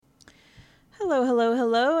Hello, hello,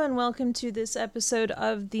 hello, and welcome to this episode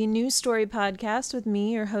of the New Story Podcast with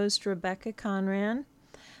me, your host, Rebecca Conran.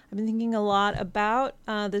 I've been thinking a lot about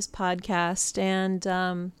this podcast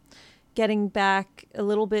and getting back a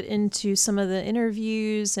little bit into some of the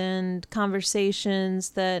interviews and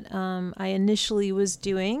conversations that I initially was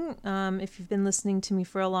doing. If you've been listening to me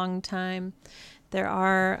for a long time, there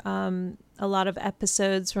are a lot of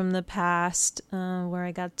episodes from the past where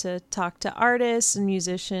I got to talk to artists and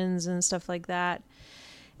musicians and stuff like that.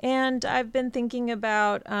 And I've been thinking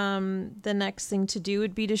about the next thing to do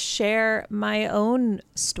would be to share my own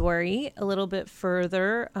story a little bit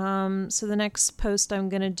further. So the next post I'm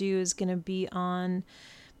going to do is going to be on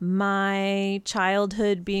my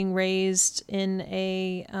childhood being raised in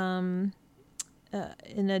a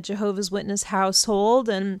Jehovah's Witness household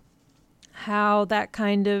and how that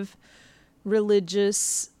kind of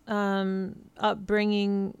religious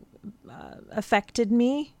upbringing affected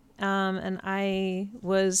me. And I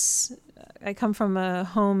come from a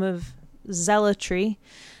home of zealotry,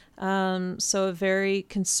 so a very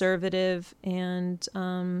conservative and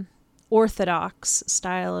orthodox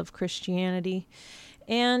style of Christianity.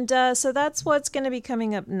 And so that's what's going to be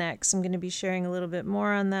coming up next. I'm going to be sharing a little bit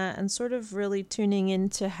more on that and sort of really tuning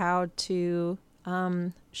into how to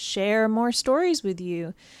share more stories with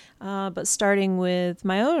you, but starting with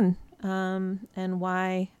my own and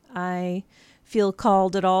why I feel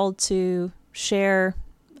called at all to share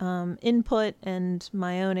input and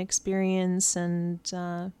my own experience and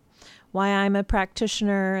why I'm a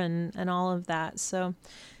practitioner and all of that. So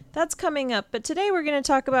that's coming up. But today we're going to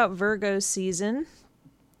talk about Virgo season.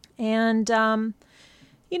 And,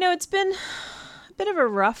 it's been a bit of a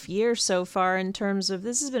rough year so far in terms of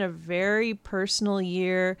this has been a very personal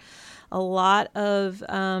year. A lot of,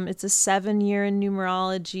 it's a 7-year in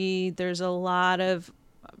numerology. There's a lot of,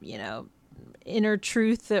 inner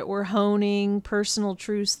truth that we're honing, personal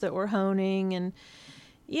truths that we're honing. And,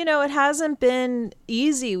 it hasn't been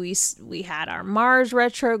easy. We had our Mars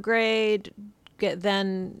retrograde,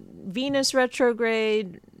 then Venus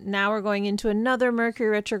retrograde. Now we're going into another Mercury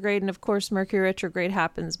retrograde. And of course, Mercury retrograde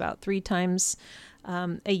happens about 3 times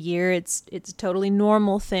a year. It's a totally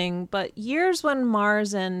normal thing. But years when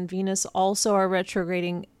Mars and Venus also are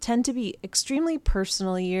retrograding tend to be extremely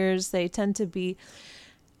personal years. They tend to be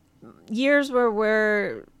years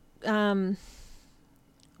where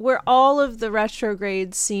all of the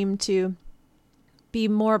retrogrades seem to be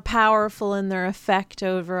more powerful in their effect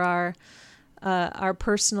over our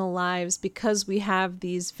personal lives because we have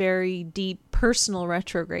these very deep personal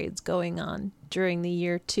retrogrades going on during the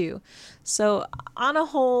year too. So on a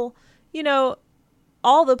whole,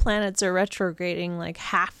 all the planets are retrograding like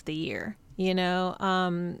half the year,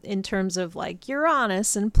 in terms of like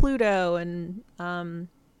Uranus and Pluto and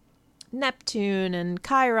Neptune and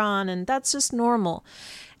Chiron, and that's just normal.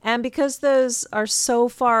 And because those are so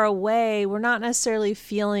far away, we're not necessarily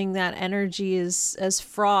feeling that energy is as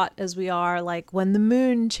fraught as we are like when the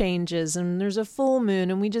moon changes and there's a full moon,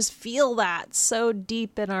 and we just feel that so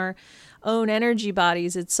deep in our own energy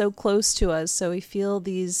bodies. It's so close to us. So we feel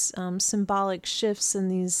these symbolic shifts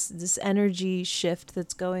and this energy shift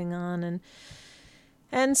that's going on.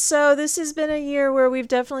 And so this has been a year where we've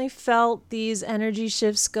definitely felt these energy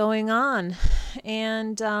shifts going on.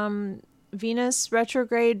 And Venus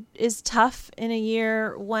retrograde is tough in a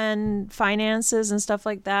year when finances and stuff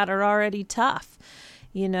like that are already tough.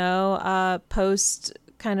 Post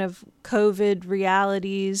kind of COVID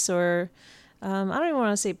realities, or I don't even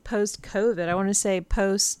want to say post-COVID. I want to say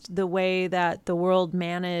post the way that the world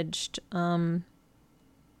managed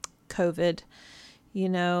COVID.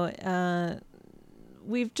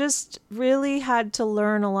 We've just really had to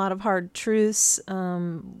learn a lot of hard truths.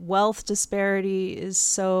 Wealth disparity is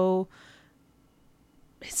so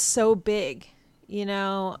big,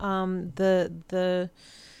 the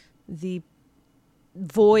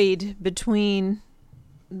void between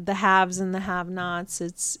the haves and the have-nots.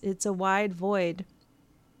 It's a wide void.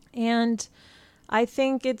 And I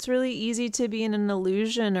think it's really easy to be in an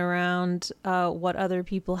illusion around what other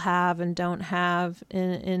people have and don't have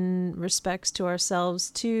in respects to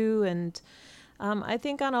ourselves too. And I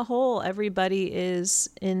think on a whole, everybody is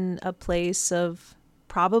in a place of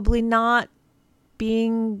probably not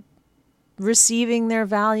receiving their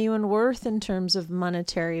value and worth in terms of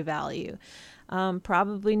monetary value.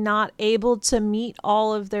 Probably not able to meet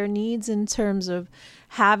all of their needs in terms of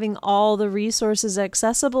having all the resources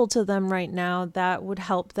accessible to them right now that would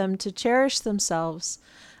help them to cherish themselves.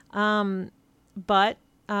 But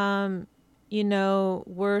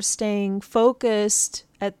we're staying focused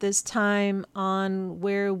at this time on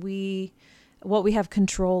what we have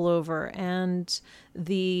control over, and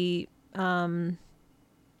the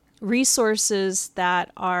resources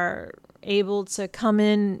that are able to come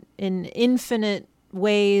in infinite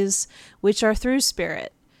ways, which are through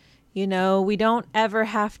spirit. We don't ever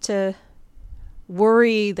have to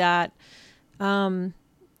worry that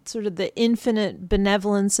sort of the infinite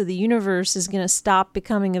benevolence of the universe is going to stop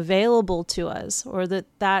becoming available to us, or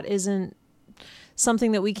that isn't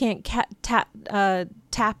something that we can't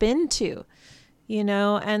tap into,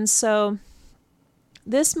 And so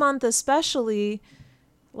this month especially,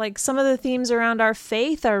 like, some of the themes around our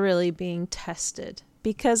faith are really being tested,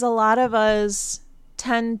 because a lot of us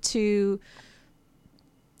tend to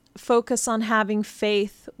focus on having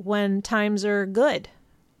faith when times are good,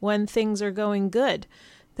 when things are going good.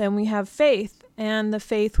 Then we have faith, and the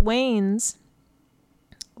faith wanes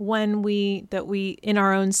when we in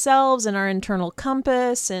our own selves and our internal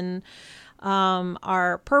compass and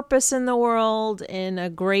our purpose in the world, in a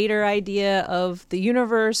greater idea of the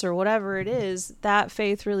universe or whatever it is, that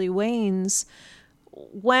faith really wanes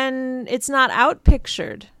when it's not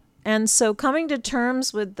outpictured. And so coming to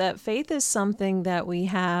terms with that faith is something that we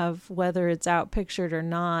have, whether it's outpictured or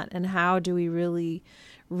not, and how do we really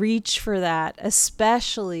reach for that,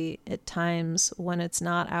 especially at times when it's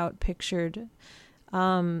not outpictured.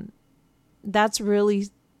 That's really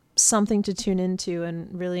something to tune into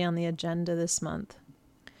and really on the agenda this month.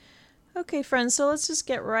 Okay, friends, so let's just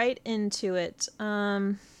get right into it.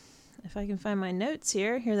 If I can find my notes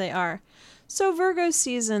here they are. So Virgo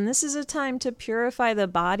season, this is a time to purify the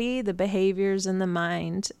body, the behaviors, and the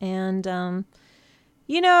mind. And, some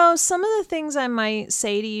of the things I might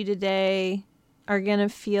say to you today are going to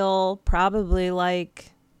feel probably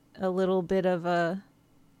like a little bit of a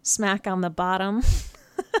smack on the bottom.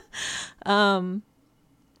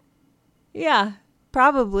 Yeah,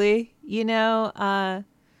 probably.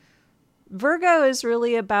 Virgo is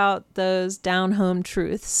really about those down-home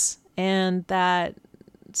truths and that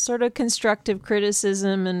sort of constructive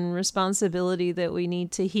criticism and responsibility that we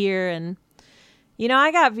need to hear. And,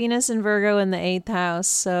 I got Venus and Virgo in the 8th house,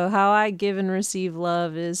 so how I give and receive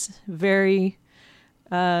love is very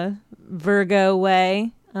Virgo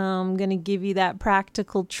way. I'm going to give you that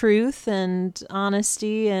practical truth and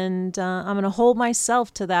honesty, and I'm going to hold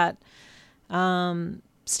myself to that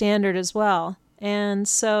standard as well. And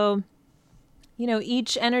so,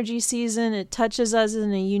 each energy season, it touches us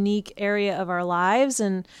in a unique area of our lives,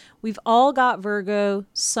 and we've all got Virgo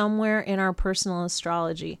somewhere in our personal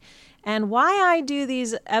astrology. And why I do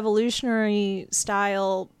these evolutionary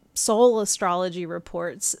style soul astrology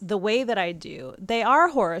reports the way that I do, they are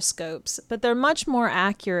horoscopes, but they're much more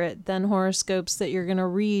accurate than horoscopes that you're going to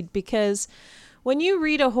read, because when you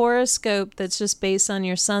read a horoscope that's just based on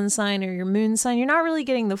your sun sign or your moon sign, you're not really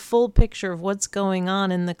getting the full picture of what's going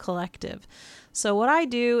on in the collective. So what I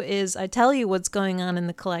do is I tell you what's going on in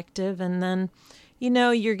the collective, and then,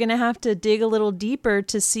 you're going to have to dig a little deeper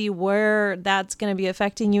to see where that's going to be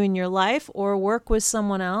affecting you in your life, or work with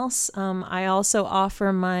someone else. I also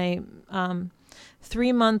offer my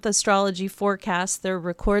 3-month astrology forecast. They're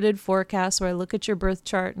recorded forecasts where I look at your birth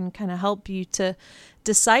chart and kind of help you to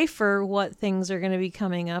decipher what things are going to be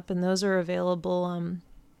coming up. And those are available on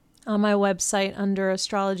my website under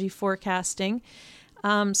astrology forecasting.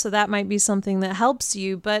 So that might be something that helps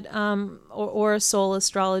you, but or a soul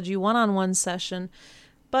astrology one-on-one session.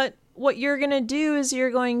 But what you're going to do is you're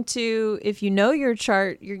going to, if you know your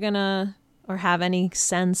chart, you're going to, or have any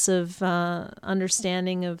sense of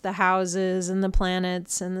understanding of the houses and the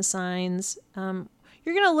planets and the signs,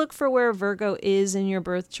 you're going to look for where Virgo is in your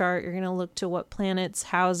birth chart. You're going to look to what planets,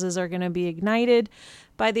 houses are going to be ignited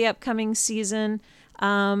by the upcoming season.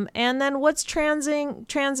 And then what's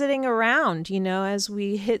transiting around, as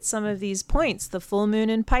we hit some of these points, the full moon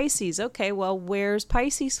in Pisces. Okay, well, where's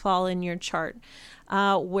Pisces fall in your chart?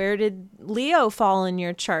 Where did Leo fall in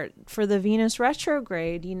your chart for the Venus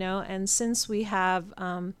retrograde, And since we have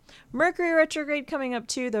Mercury retrograde coming up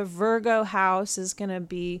too, the Virgo house is going to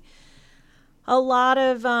be a lot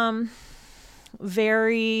of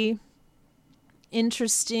very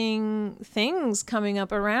interesting things coming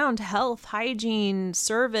up around health, hygiene,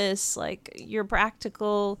 service, like your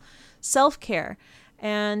practical self-care.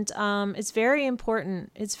 And it's very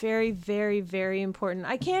important. It's very, very, very important.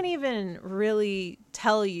 I can't even really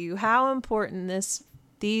tell you how important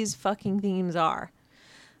these fucking themes are.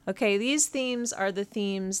 Okay, these themes are the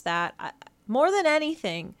themes that, more than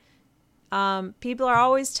anything, people are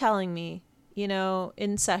always telling me,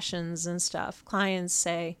 in sessions and stuff, clients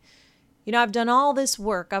say, I've done all this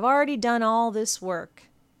work. I've already done all this work.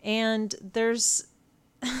 And there's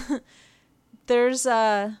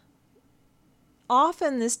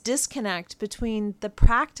often this disconnect between the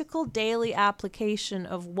practical daily application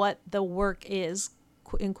of what the work is,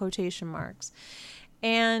 in quotation marks,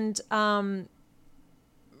 and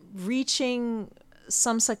reaching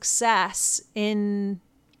some success in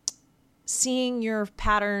seeing your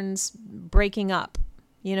patterns breaking up,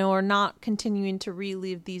 or not continuing to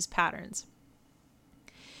relive these patterns.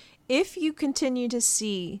 If you continue to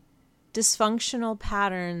see dysfunctional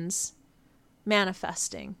patterns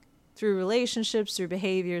manifesting through relationships, through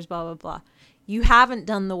behaviors, blah, blah, blah, you haven't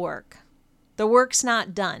done the work. The work's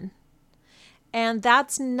not done. And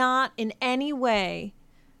that's not in any way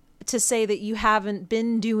to say that you haven't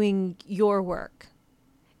been doing your work.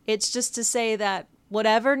 It's just to say that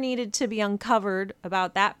whatever needed to be uncovered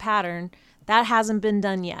about that pattern, that hasn't been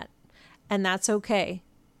done yet. And that's okay.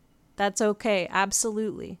 That's okay.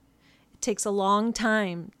 Absolutely. It takes a long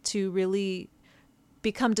time to really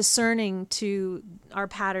become discerning to our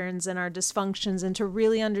patterns and our dysfunctions and to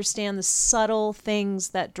really understand the subtle things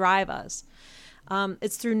that drive us.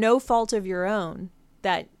 It's through no fault of your own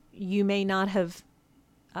that you may not have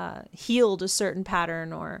healed a certain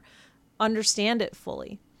pattern or understand it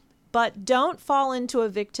fully. But don't fall into a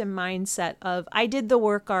victim mindset of, I did the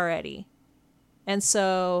work already, and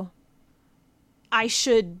so I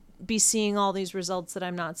should be seeing all these results that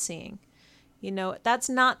I'm not seeing. That's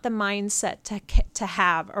not the mindset to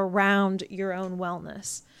have around your own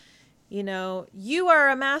wellness. You are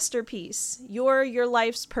a masterpiece. You're your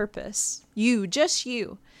life's purpose. Just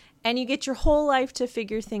you. And you get your whole life to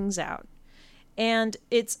figure things out. And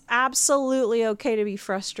it's absolutely okay to be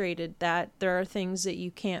frustrated that there are things that you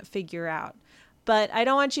can't figure out. But I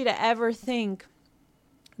don't want you to ever think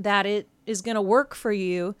that it is going to work for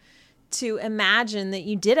you to imagine that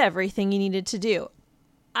you did everything you needed to do.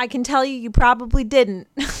 I can tell you probably didn't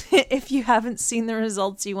if you haven't seen the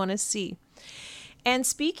results you want to see. And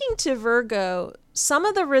speaking to Virgo, some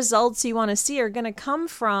of the results you want to see are going to come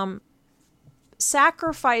from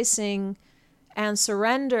sacrificing and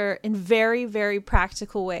surrender in very, very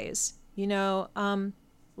practical ways. And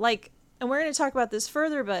we're going to talk about this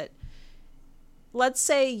further, but let's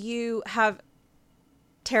say you have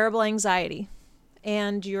terrible anxiety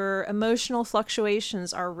and your emotional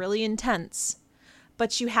fluctuations are really intense,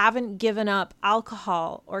 but you haven't given up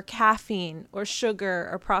alcohol or caffeine or sugar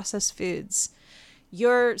or processed foods.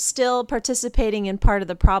 You're still participating in part of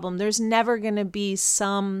the problem. There's never going to be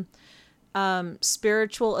some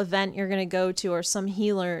spiritual event you're going to go to or some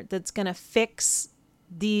healer that's going to fix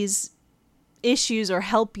these issues or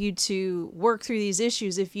help you to work through these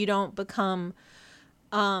issues if you don't become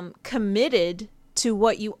committed to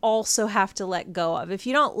what you also have to let go of. If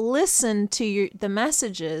you don't listen to the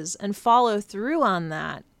messages and follow through on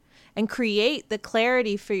that and create the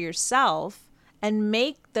clarity for yourself and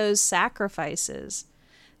make those sacrifices,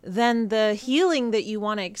 then the healing that you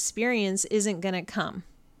want to experience isn't going to come.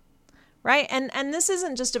 Right? And this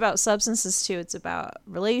isn't just about substances too. It's about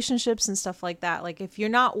relationships and stuff like that. Like if you're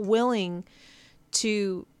not willing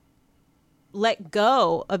to let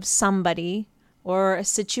go of somebody or a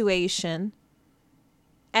situation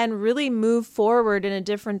and really move forward in a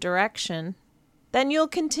different direction, then you'll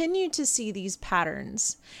continue to see these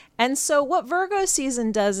patterns. And so what Virgo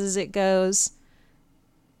season does is it goes,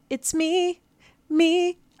 it's me,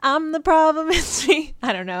 I'm the problem, it's me.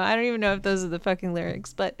 I don't know. I don't even know if those are the fucking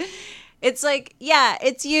lyrics, but it's like, yeah,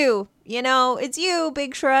 it's you, it's you,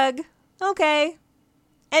 big shrug. Okay.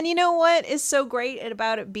 And you know what is so great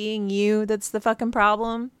about it being you that's the fucking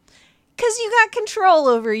problem? Because you got control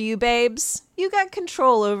over you, babes. You got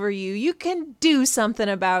control over you. You can do something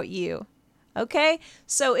about you. Okay?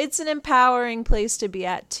 So it's an empowering place to be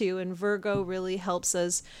at too. And Virgo really helps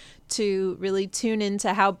us to really tune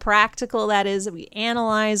into how practical that is. That we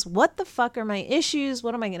analyze, what the fuck are my issues?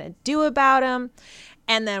 What am I going to do about them?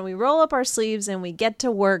 And then we roll up our sleeves and we get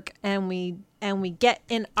to work and we get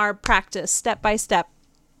in our practice step by step.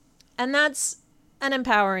 And that's an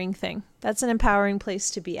empowering thing. That's an empowering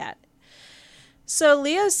place to be at. So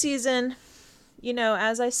Leo season,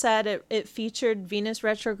 as I said, it featured Venus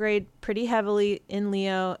retrograde pretty heavily in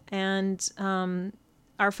Leo. And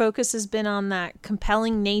our focus has been on that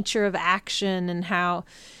compelling nature of action and how,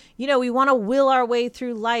 we want to will our way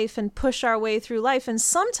through life and push our way through life. And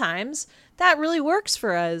sometimes that really works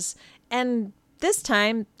for us. And this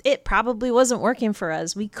time, it probably wasn't working for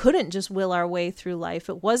us. We couldn't just will our way through life.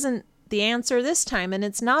 It wasn't the answer this time, and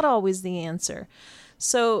it's not always the answer.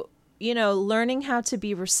 So, learning how to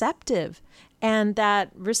be receptive, and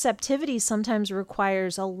that receptivity sometimes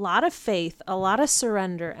requires a lot of faith, a lot of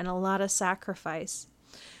surrender, and a lot of sacrifice.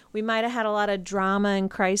 We might have had a lot of drama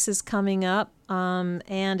and crisis coming up,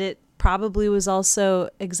 and it probably was also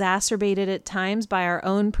exacerbated at times by our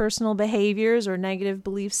own personal behaviors or negative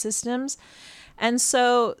belief systems. And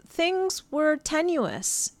so things were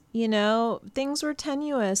tenuous, things were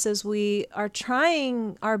tenuous as we are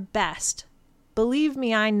trying our best. Believe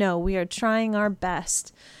me, I know we are trying our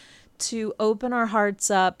best to open our hearts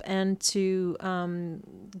up and to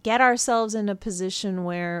get ourselves in a position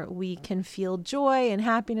where we can feel joy and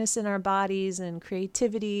happiness in our bodies and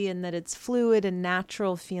creativity, and that it's fluid and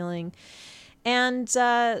natural feeling. And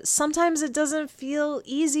sometimes it doesn't feel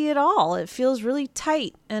easy at all. It feels really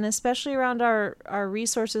tight. And especially around our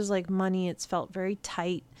resources like money, it's felt very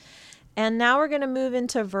tight. And now we're going to move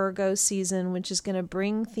into Virgo season, which is going to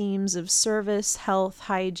bring themes of service, health,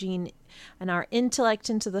 hygiene, and our intellect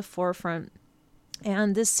into the forefront.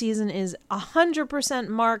 And this season is 100%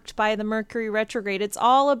 marked by the Mercury retrograde. It's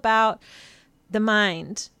all about the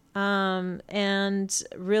mind, and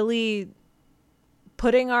really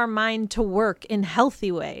putting our mind to work in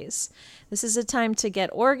healthy ways. This is a time to get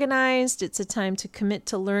organized. It's a time to commit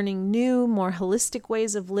to learning new, more holistic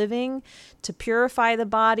ways of living, to purify the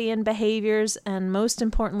body and behaviors, and most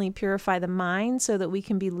importantly, purify the mind so that we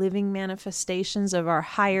can be living manifestations of our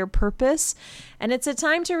higher purpose. And it's a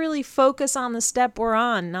time to really focus on the step we're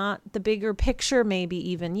on, not the bigger picture maybe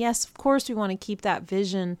even. Yes, of course, we want to keep that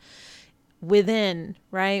vision within,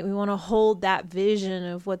 right? We want to hold that vision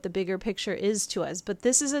of what the bigger picture is to us. But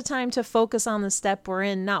this is a time to focus on the step we're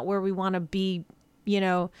in, not where we want to be,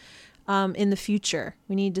 in the future.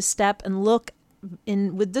 We need to step and look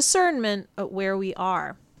in with discernment at where we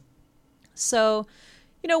are. So,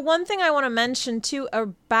 one thing I want to mention too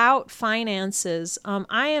about finances,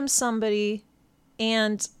 I am somebody,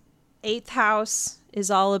 and 8th house is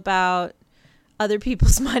all about other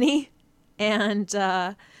people's money, and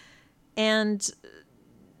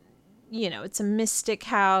it's a mystic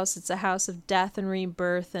house. It's a house of death and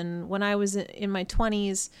rebirth. And when I was in my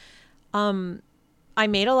 20s, I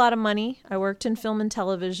made a lot of money. I worked in film and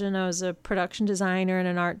television. I was a production designer and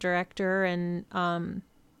an art director. And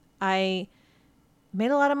I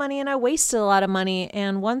made a lot of money and I wasted a lot of money.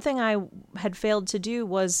 And one thing I had failed to do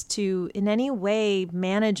was to in any way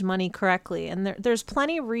manage money correctly. And there's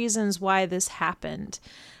plenty of reasons why this happened.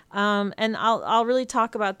 And I'll really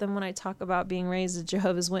talk about them when I talk about being raised a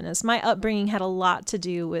Jehovah's Witness. My upbringing had a lot to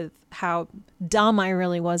do with how dumb I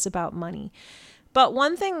really was about money. But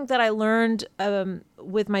one thing that I learned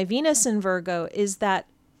with my Venus in Virgo is that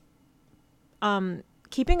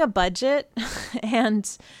keeping a budget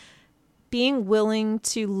and being willing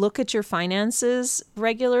to look at your finances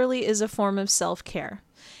regularly is a form of self-care.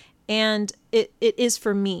 And it is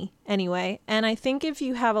for me anyway. And I think if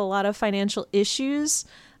you have a lot of financial issues,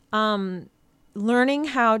 learning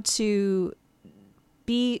how to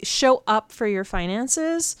show up for your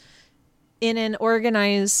finances in an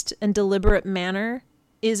organized and deliberate manner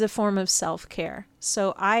is a form of self-care.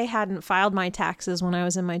 So I hadn't filed my taxes when I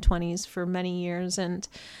was in my 20s for many years, and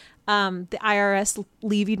the IRS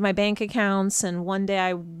levied my bank accounts, and one day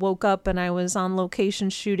I woke up and I was on location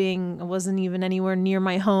shooting. I wasn't even anywhere near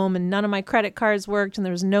my home, and none of my credit cards worked, and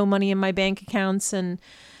there was no money in my bank accounts, and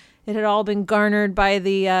it had all been garnered by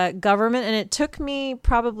the government. And it took me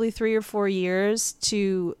probably 3 or 4 years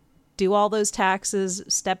to do all those taxes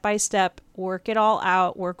step by step, work it all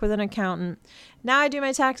out, work with an accountant. Now I do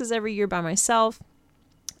my taxes every year by myself,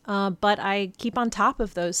 but I keep on top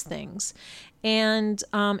of those things. And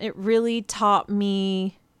it really taught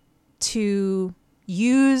me to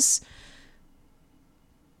use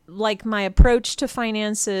my approach to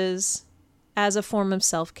finances as a form of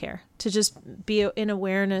self-care, to just be in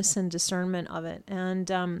awareness and discernment of it.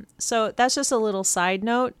 And so that's just a little side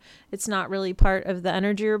note. It's not really part of the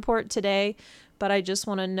energy report today, but I just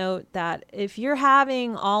want to note that if you're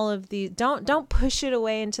having all of these, don't push it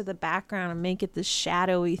away into the background and make it this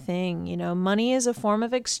shadowy thing. You know, money is a form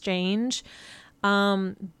of exchange.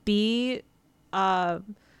 Be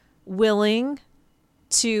willing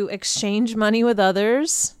to exchange money with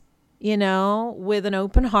others, with an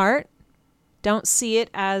open heart. Don't see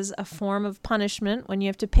it as a form of punishment when you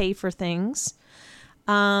have to pay for things.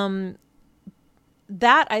 That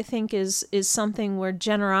I think is something where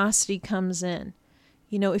generosity comes in.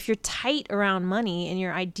 If you're tight around money and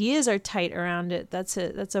your ideas are tight around it, that's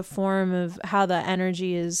a form of how the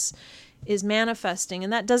energy is manifesting.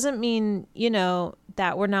 And that doesn't mean,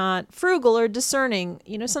 that we're not frugal or discerning.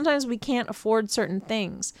 Sometimes we can't afford certain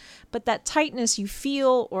things, but that tightness you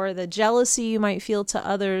feel, or the jealousy you might feel to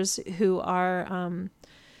others who are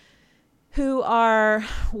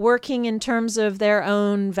working in terms of their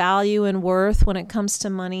own value and worth when it comes to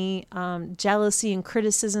money, jealousy and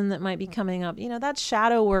criticism that might be coming up, that's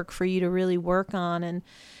shadow work for you to really work on. And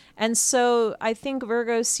And so I think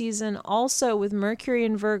Virgo season also with Mercury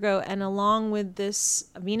in Virgo, and along with this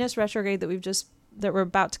Venus retrograde that we're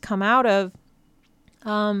about to come out of,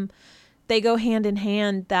 they go hand in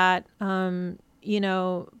hand, that,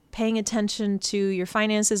 paying attention to your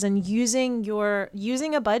finances and using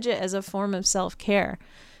a budget as a form of self-care,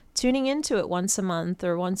 tuning into it once a month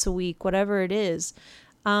or once a week, whatever it is,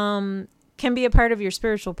 can be a part of your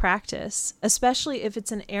spiritual practice, especially if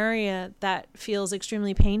it's an area that feels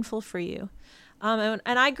extremely painful for you. And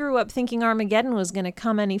I grew up thinking Armageddon was going to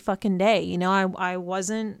come any fucking day. I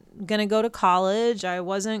wasn't going to go to college. I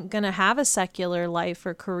wasn't going to have a secular life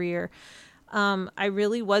or career. I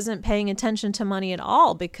really wasn't paying attention to money at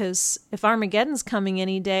all, because if Armageddon's coming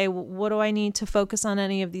any day, what do I need to focus on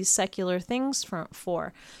any of these secular things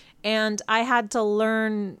for? And I had to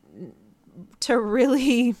learn to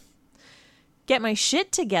really get my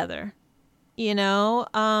shit together, and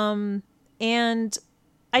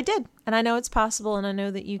I did. And I know it's possible, and I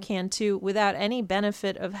know that you can too, without any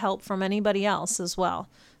benefit of help from anybody else as well.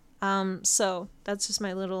 So that's just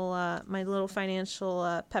my little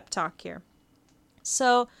financial pep talk here.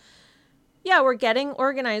 So yeah, we're getting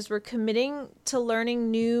organized. We're committing to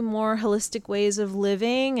learning new, more holistic ways of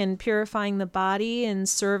living and purifying the body and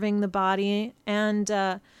serving the body, and,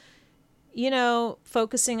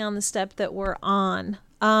 focusing on the step that we're on.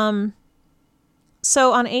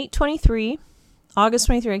 So on 8/23, August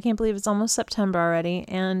 23, I can't believe it's almost September already.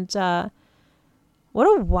 And what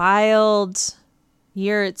a wild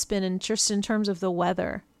year it's been, just in terms of the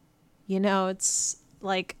weather. It's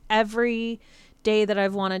like every day that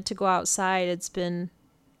I've wanted to go outside, it's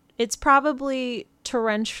probably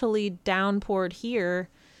torrentially downpoured here.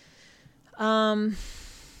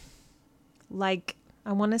 Like,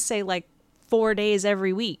 I want to say like 4 days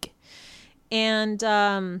every week. And,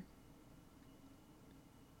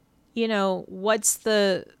 what's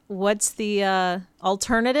the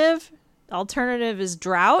alternative? Alternative is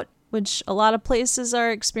drought, which a lot of places are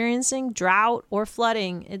experiencing, drought or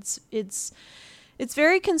flooding. It's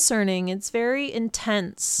very concerning. It's very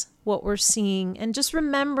intense what we're seeing. And just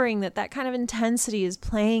remembering that kind of intensity is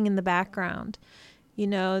playing in the background,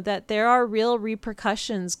 that there are real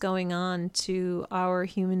repercussions going on to our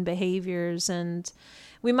human behaviors. And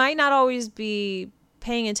we might not always be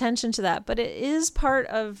paying attention to that, but it is part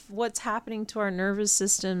of what's happening to our nervous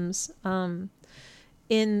systems,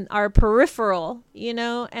 in our peripheral,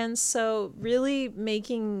 and so really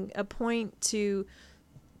making a point to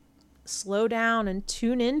slow down and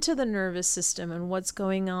tune into the nervous system and what's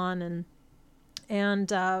going on,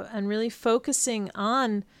 and really focusing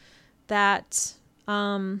on that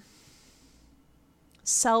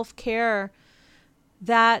self-care,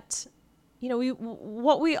 that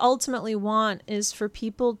what we ultimately want is for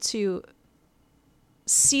people to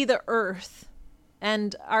see the earth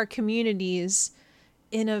and our communities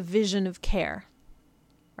in a vision of care,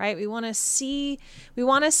 right? We want to see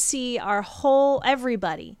our whole,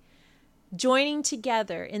 everybody joining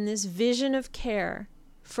together in this vision of care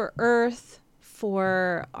for earth,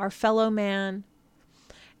 for our fellow man.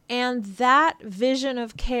 And that vision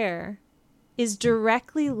of care is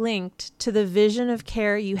directly linked to the vision of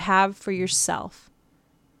care you have for yourself.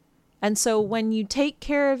 And so when you take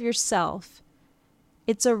care of yourself,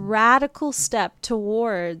 it's a radical step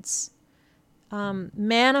towards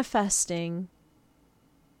manifesting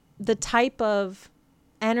the type of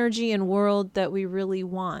energy and world that we really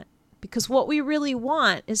want. Because what we really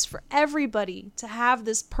want is for everybody to have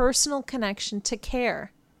this personal connection to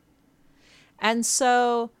care. And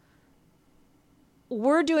so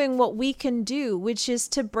we're doing what we can do, which is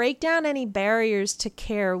to break down any barriers to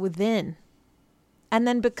care within, and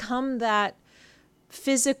then become that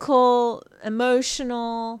physical,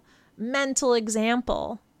 emotional, mental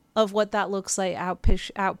example of what that looks like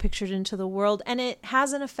outpictured into the world. And it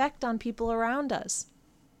has an effect on people around us.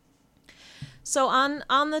 So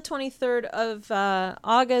on the 23rd of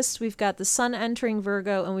August, we've got the sun entering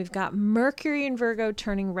Virgo, and we've got Mercury in Virgo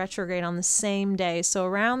turning retrograde on the same day. So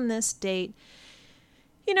around this date,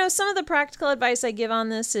 some of the practical advice I give on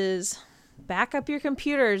this is back up your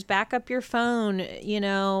computers, back up your phone,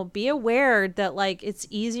 be aware that it's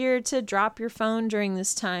easier to drop your phone during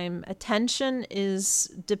this time. Attention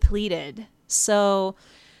is depleted. So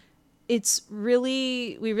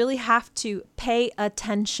we really have to pay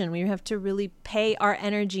attention. We have to really pay our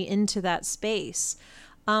energy into that space.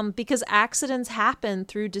 because accidents happen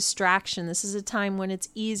through distraction. This is a time when it's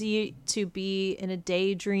easy to be in a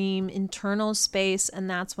daydream, internal space, and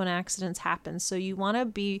that's when accidents happen. So you want to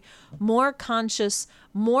be more conscious,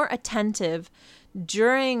 more attentive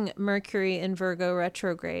during Mercury in Virgo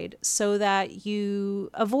retrograde so that you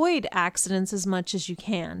avoid accidents as much as you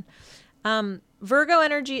can. Virgo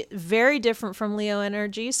energy, very different from Leo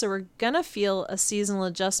energy. So we're going to feel a seasonal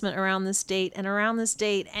adjustment around this date. And around this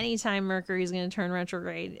date, anytime Mercury is going to turn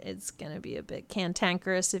retrograde, it's going to be a bit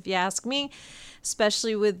cantankerous, if you ask me,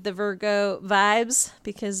 especially with the Virgo vibes,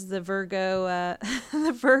 because the Virgo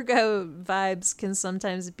vibes can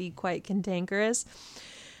sometimes be quite cantankerous.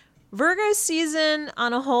 Virgo season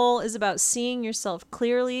on a whole is about seeing yourself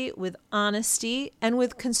clearly with honesty and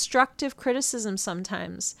with constructive criticism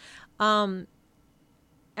sometimes.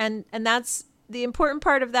 And that's the important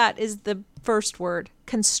part of that is the first word,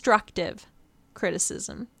 constructive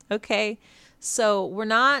criticism. Okay. So we're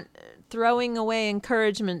not throwing away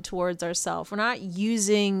encouragement towards ourselves. We're not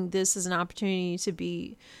using this as an opportunity to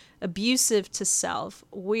be abusive to self.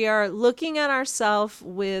 We are looking at ourselves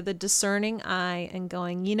with a discerning eye and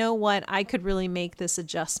going, you know what? I could really make this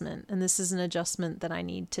adjustment. And this is an adjustment that I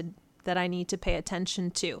need to pay attention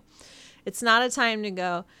to. It's not a time to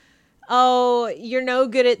go, oh, you're no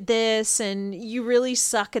good at this and you really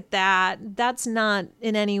suck at that. That's not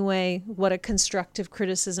in any way what a constructive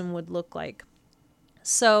criticism would look like.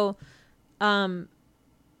 So,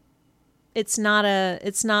 it's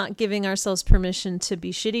not giving ourselves permission to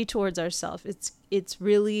be shitty towards ourselves. It's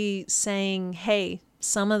really saying, hey,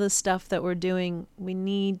 some of the stuff that we're doing, we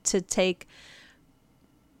need to take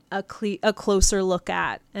a closer look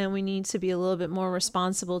at, and we need to be a little bit more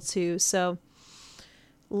responsible too. So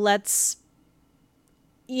let's,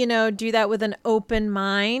 do that with an open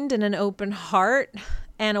mind and an open heart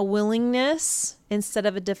and a willingness instead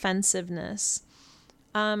of a defensiveness.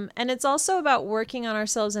 And it's also about working on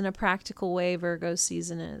ourselves in a practical way, Virgo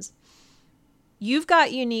season is. You've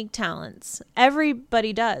got unique talents.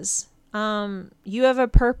 Everybody does. You have a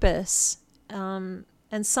purpose, and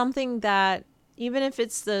something that, even if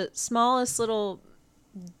it's the smallest little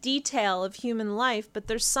detail of human life, but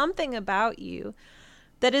there's something about you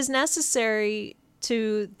that is necessary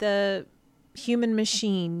to the human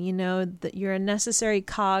machine, that you're a necessary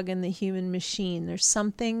cog in the human machine. There's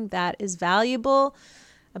something that is valuable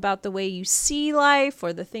about the way you see life,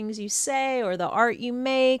 or the things you say, or the art you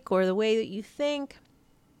make, or the way that you think.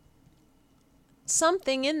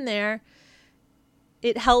 Something in there,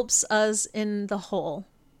 it helps us in the whole.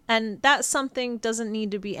 And that something doesn't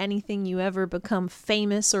need to be anything you ever become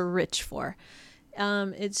famous or rich for.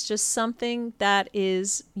 It's just something that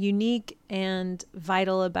is unique and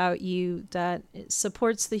vital about you, that it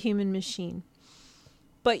supports the human machine.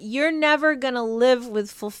 But you're never going to live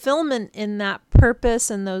with fulfillment in that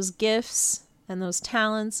purpose and those gifts and those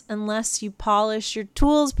talents unless you polish your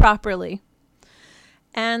tools properly.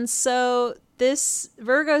 And so this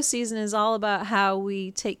Virgo season is all about how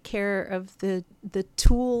we take care of the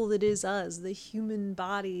tool that is us, the human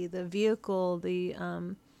body, the vehicle, the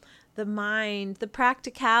mind, the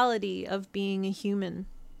practicality of being a human.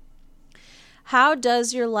 How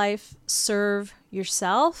does your life serve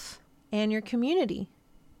yourself and your community?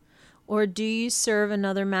 Or do you serve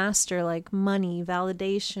another master like money,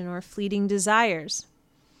 validation, or fleeting desires?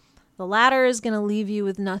 The latter is going to leave you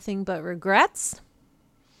with nothing but regrets.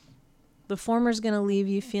 The former is going to leave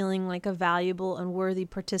you feeling like a valuable and worthy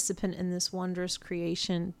participant in this wondrous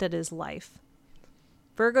creation that is life.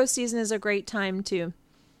 Virgo season is a great time to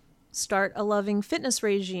start a loving fitness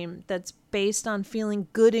regime that's based on feeling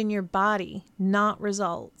good in your body, not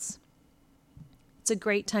results. It's a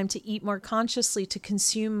great time to eat more consciously, to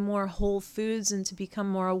consume more whole foods, and to become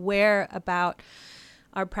more aware about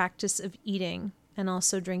our practice of eating and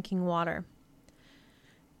also drinking water.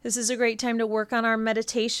 This is a great time to work on our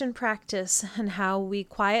meditation practice and how we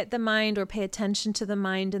quiet the mind or pay attention to the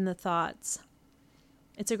mind and the thoughts.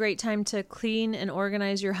 It's a great time to clean and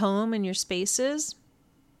organize your home and your spaces.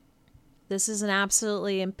 This is an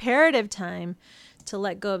absolutely imperative time to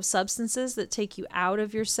let go of substances that take you out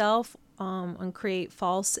of yourself and create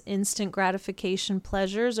false instant gratification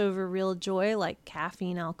pleasures over real joy, like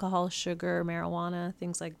caffeine, alcohol, sugar, marijuana,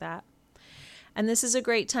 things like that. And this is a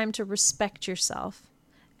great time to respect yourself,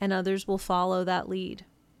 and others will follow that lead.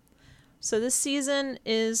 So this season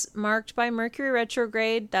is marked by Mercury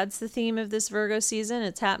retrograde. That's the theme of this Virgo season.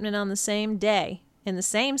 It's happening on the same day in the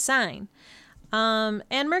same sign.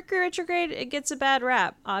 And Mercury retrograde, it gets a bad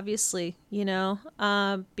rap, obviously,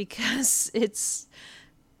 because it's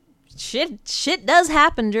shit does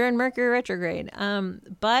happen during Mercury retrograde.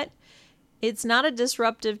 But it's not a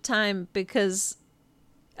disruptive time because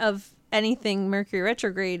of anything Mercury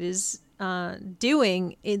retrograde is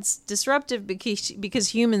doing. It's disruptive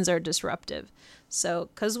because humans are disruptive. So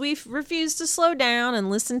because we refuse to slow down and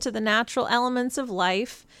listen to the natural elements of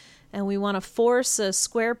life, and we want to force a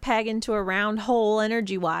square peg into a round hole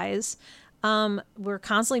energy-wise, we're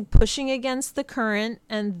constantly pushing against the current,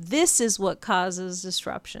 and this is what causes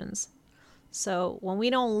disruptions. So when we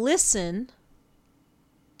don't listen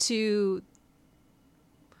to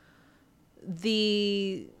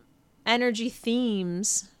the energy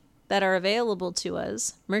themes that are available to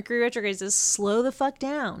us, Mercury retrograde says, slow the fuck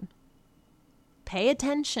down. Pay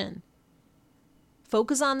attention.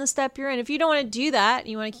 Focus on the step you're in. If you don't want to do that,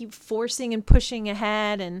 you want to keep forcing and pushing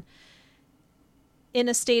ahead and in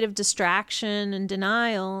a state of distraction and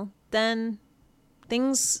denial, then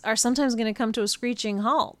things are sometimes going to come to a screeching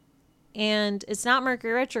halt. And it's not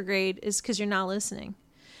Mercury retrograde, it's because you're not listening.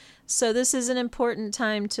 So this is an important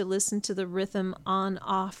time to listen to the rhythm on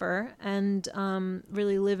offer and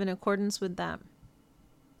really live in accordance with that.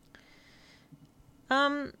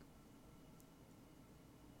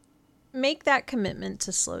 Make that commitment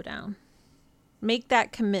to slow down. Make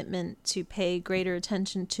that commitment to pay greater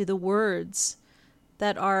attention to the words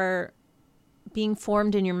that are being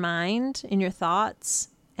formed in your mind, in your thoughts,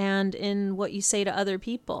 and in what you say to other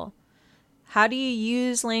people. How do you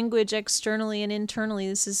use language externally and internally?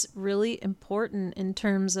 This is really important in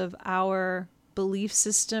terms of our belief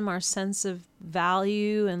system, our sense of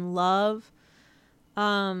value and love.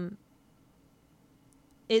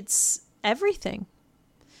 It's everything.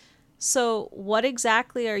 So what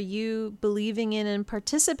exactly are you believing in and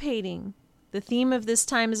participating? The theme of this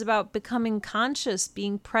time is about becoming conscious,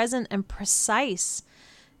 being present and precise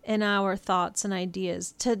in our thoughts and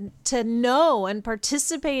ideas, to know and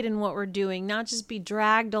participate in what we're doing, not just be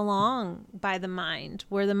dragged along by the mind,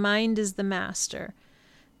 where the mind is the master.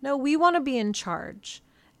 No, we want to be in charge,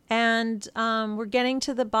 and we're getting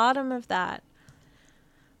to the bottom of that.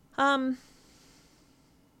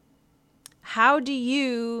 How do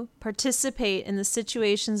you participate in the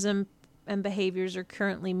situations and behaviors you're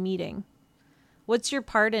currently meeting? What's your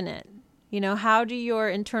part in it? How do your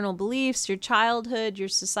internal beliefs, your childhood, your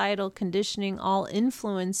societal conditioning all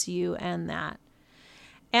influence you and that?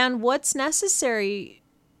 And what's necessary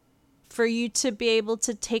for you to be able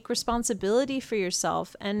to take responsibility for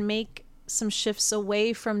yourself and make some shifts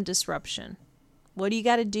away from disruption? What do you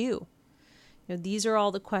got to do? These are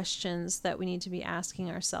all the questions that we need to be asking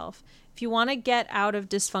ourselves. If you want to get out of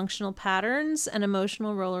dysfunctional patterns and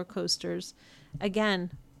emotional roller coasters,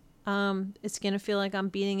 again, it's going to feel like I'm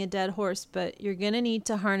beating a dead horse, but you're going to need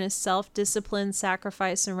to harness self-discipline,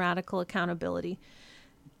 sacrifice, and radical accountability.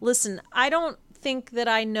 Listen, I don't think that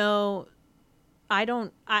I know,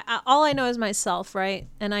 all I know is myself, right?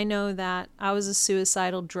 And I know that I was a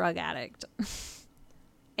suicidal drug addict.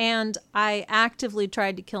 And I actively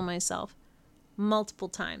tried to kill myself multiple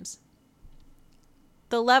times.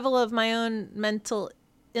 The level of my own mental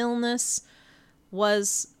illness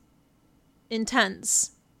was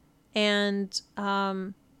intense and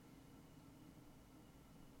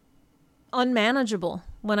unmanageable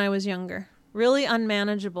when I was younger. Really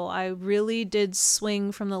unmanageable. I really did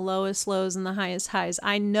swing from the lowest lows and the highest highs.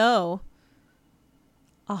 I know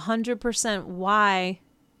 100% why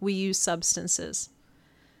we use substances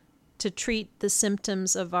to treat the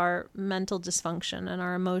symptoms of our mental dysfunction and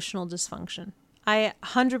our emotional dysfunction. I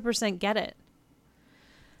 100% get it.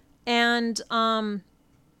 And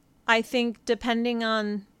I think depending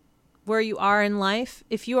on where you are in life,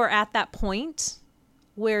 if you are at that point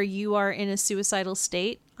where you are in a suicidal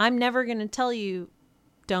state, I'm never going to tell you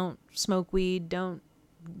don't smoke weed, don't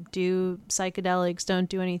do psychedelics, don't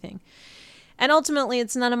do anything. And ultimately,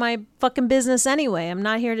 it's none of my fucking business anyway. I'm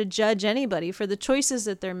not here to judge anybody for the choices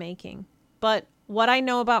that they're making. But what I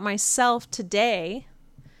know about myself today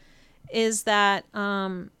is that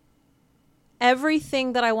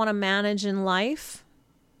everything that I want to manage in life,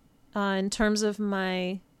 in terms of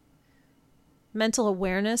my mental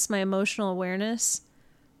awareness, my emotional awareness,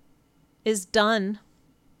 is done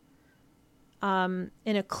in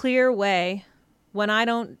a clear way when I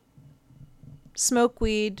don't smoke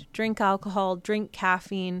weed, drink alcohol, drink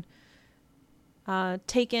caffeine,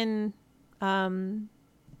 take in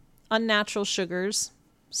unnatural sugars.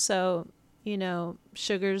 So,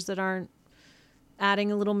 sugars that aren't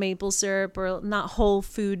adding a little maple syrup, or not whole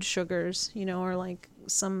food sugars, or like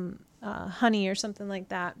some honey or something like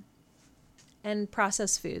that, and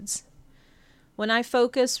processed foods. When I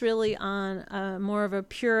focus really on more of a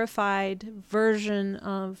purified version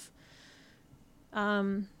of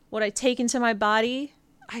what I take into my body,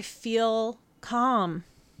 I feel calm.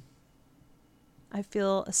 I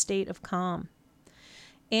feel a state of calm.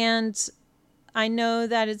 And I know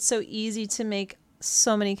that it's so easy to make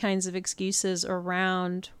so many kinds of excuses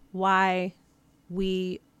around why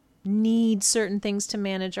we need certain things to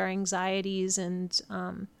manage our anxieties. And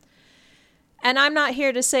I'm not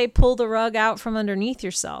here to say pull the rug out from underneath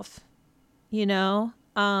yourself,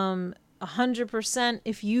 100%.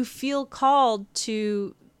 If you feel called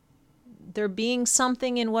to there being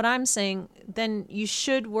something in what I'm saying, then you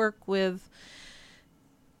should work with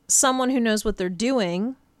someone who knows what they're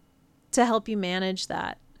doing to help you manage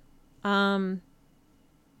that.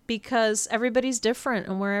 Because everybody's different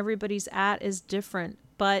and where everybody's at is different.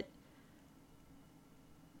 But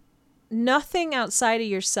nothing outside of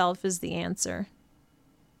yourself is the answer.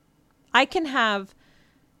 I can have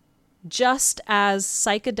just as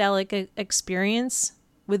psychedelic experience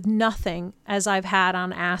with nothing as I've had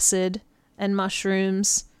on acid and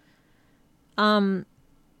mushrooms. And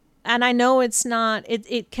I know it's not,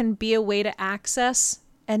 it can be a way to access,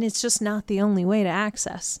 and it's just not the only way to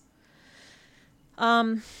access.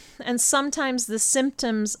 And sometimes the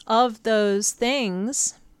symptoms of those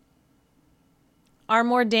things are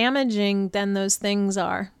more damaging than those things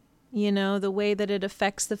are. The way that it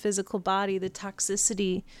affects the physical body, the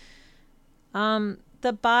toxicity.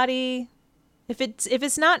 The body, if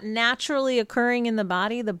it's not naturally occurring in the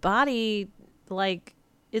body,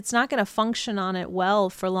 it's not going to function on it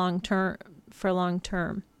well for long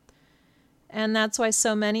term. And that's why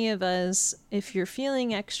so many of us, if you're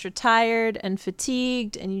feeling extra tired and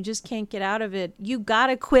fatigued and you just can't get out of it, you got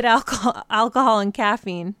to quit alcohol and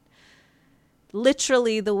caffeine.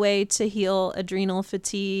 Literally the way to heal adrenal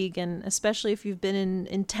fatigue, and especially if you've been in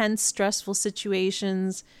intense, stressful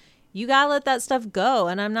situations, you got to let that stuff go.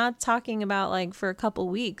 And I'm not talking about for a couple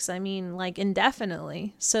weeks. I mean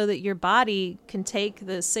indefinitely, so that your body can take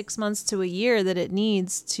the 6 months to a year that it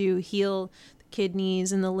needs to heal the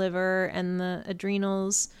kidneys and the liver and the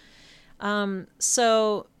adrenals.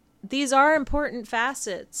 So these are important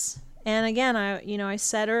facets. And again, I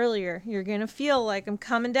said earlier, you're going to feel like I'm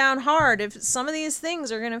coming down hard. If some of these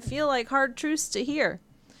things are going to feel like hard truths to hear.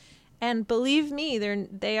 And believe me,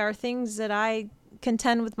 they are things that I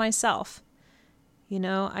contend with myself.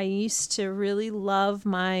 I used to really love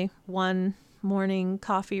my one morning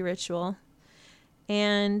coffee ritual.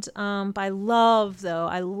 And by love, though,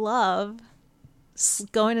 I love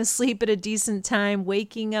going to sleep at a decent time,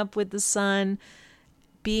 waking up with the sun,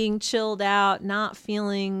 being chilled out, not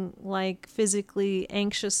feeling physically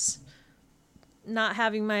anxious, not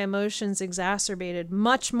having my emotions exacerbated,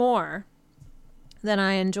 much more than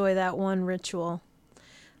I enjoy that one ritual.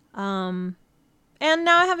 And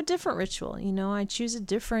now I have a different ritual. I choose a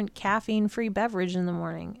different caffeine-free beverage in the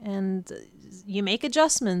morning, and you make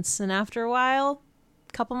adjustments. And after a while,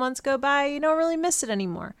 a couple months go by, you don't really miss it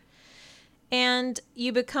anymore. And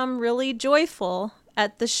you become really joyful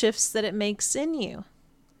at the shifts that it makes in you.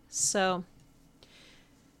 So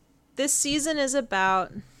this season is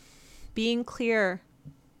about being clear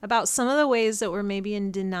about some of the ways that we're maybe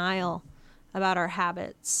in denial about our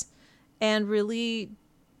habits, and really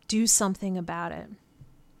do something about it.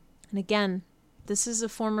 And again, this is a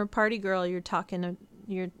former party girl you're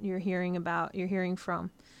hearing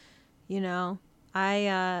from.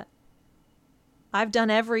 I've done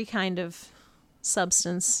every kind of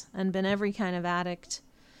substance and been every kind of addict.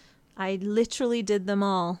 I literally did them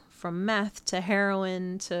all, from meth to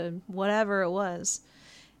heroin to whatever it was.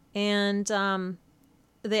 And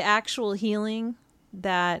the actual healing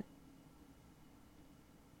that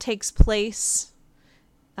takes place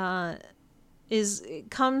it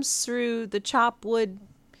comes through the chop wood,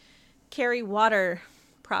 carry water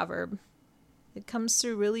proverb. It comes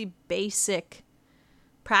through really basic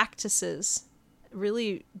practices,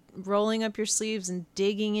 really rolling up your sleeves and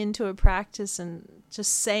digging into a practice and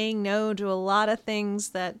just saying no to a lot of things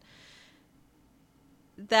that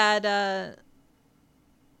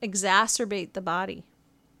exacerbate the body,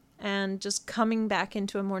 and just coming back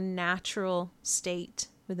into a more natural state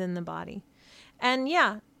within the body. And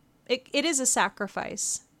yeah, it is a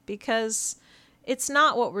sacrifice, because it's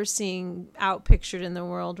not what we're seeing outpictured in the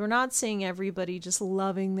world. We're not seeing everybody just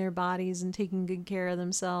loving their bodies and taking good care of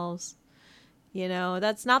themselves.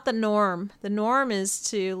 That's not the norm. The norm is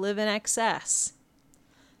to live in excess.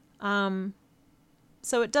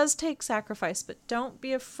 So it does take sacrifice, but don't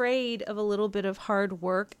be afraid of a little bit of hard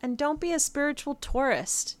work, and don't be a spiritual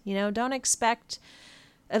tourist. Don't expect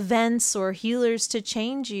events or healers to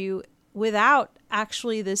change you without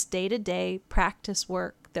actually this day-to-day practice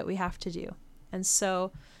work that we have to do. And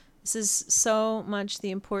so this is so much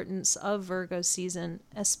the importance of Virgo season,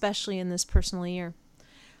 especially in this personal year.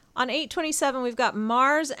 On 8/27, we've got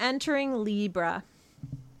Mars entering Libra.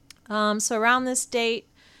 So around this date,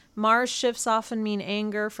 Mars shifts often mean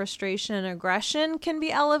anger, frustration, and aggression can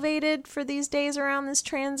be elevated for these days around this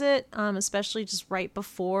transit, especially just right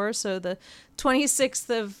before. So the 26th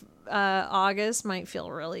of August might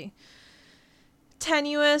feel really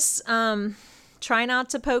tenuous. Try not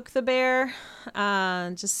to poke the bear.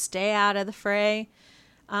 Just stay out of the fray.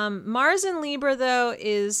 Mars in Libra, though,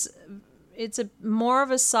 it's more of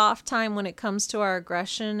a soft time when it comes to our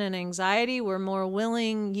aggression and anxiety. We're more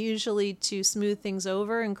willing usually to smooth things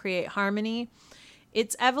over and create harmony.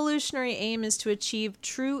 Its evolutionary aim is to achieve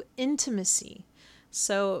true intimacy.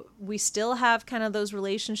 So we still have kind of those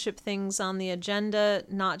relationship things on the agenda,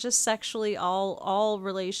 not just sexually, all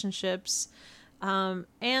relationships.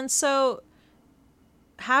 And so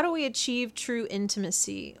how do we achieve true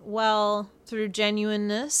intimacy? Well, through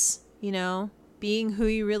genuineness, being who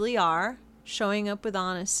you really are, showing up with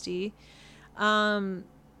honesty,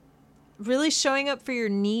 really showing up for your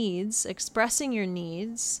needs, expressing your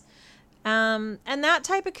needs. And that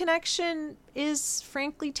type of connection is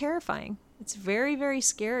frankly terrifying. It's very, very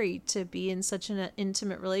scary to be in such an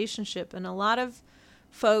intimate relationship. And a lot of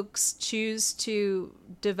folks choose to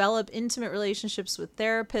develop intimate relationships with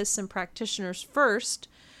therapists and practitioners first,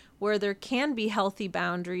 where there can be healthy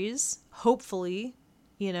boundaries, hopefully,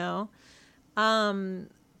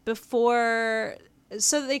 before,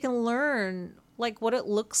 so that they can learn like what it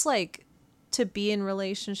looks like to be in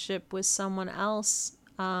relationship with someone else,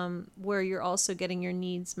 where you're also getting your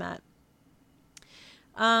needs met.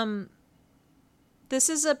 This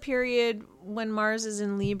is a period when Mars is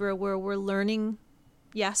in Libra where we're learning,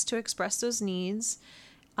 yes, to express those needs,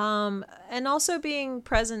 and also being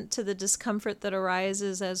present to the discomfort that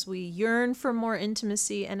arises as we yearn for more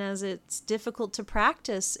intimacy and as it's difficult to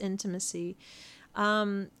practice intimacy.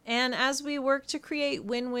 And as we work to create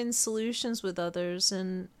win-win solutions with others.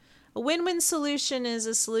 And a win-win solution is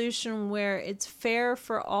a solution where it's fair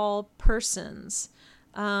for all persons,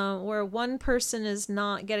 where one person is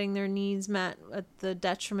not getting their needs met at the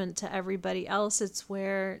detriment to everybody else. It's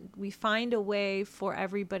where we find a way for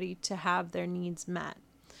everybody to have their needs met.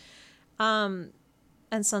 And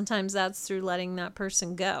sometimes that's through letting that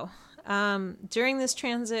person go. During this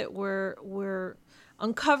transit, we're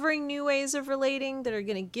uncovering new ways of relating that are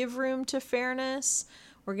going to give room to fairness.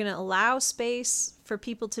 We're going to allow space for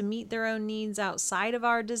people to meet their own needs outside of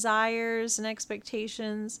our desires and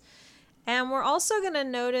expectations. And we're also going to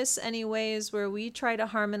notice any ways where we try to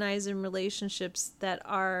harmonize in relationships that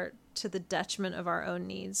are to the detriment of our own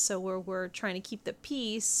needs. So where we're trying to keep the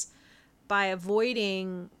peace by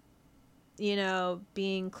avoiding,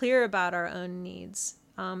 being clear about our own needs.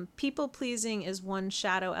 People pleasing is one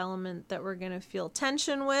shadow element that we're going to feel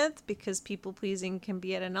tension with, because people pleasing can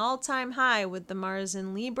be at an all-time high with the Mars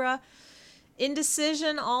in Libra.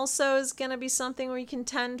 Indecision also is going to be something we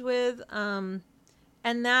contend with. And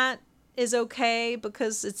that is okay,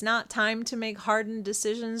 because it's not time to make hardened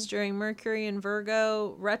decisions during Mercury and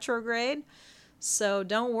Virgo retrograde. So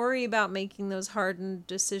don't worry about making those hardened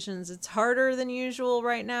decisions. It's harder than usual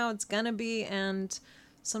right now. It's going to be, and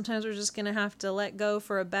sometimes we're just going to have to let go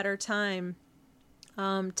for a better time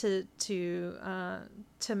to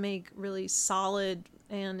make really solid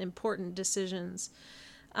and important decisions.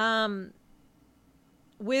 With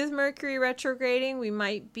Mercury retrograding, we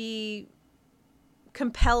might be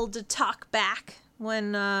compelled to talk back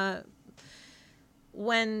when the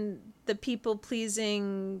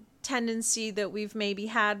people-pleasing tendency that we've maybe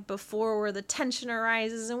had before, where the tension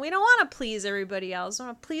arises and we don't want to please everybody else. We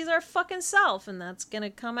want to please our fucking self, and that's going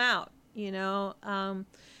to come out,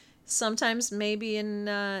 sometimes maybe in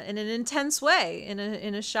an intense way, in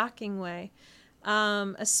a shocking way,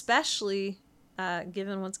 especially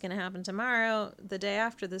given what's going to happen tomorrow, the day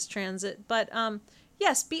after this transit. But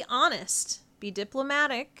yes, be honest, be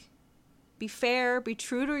diplomatic, be fair, be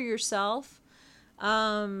true to yourself.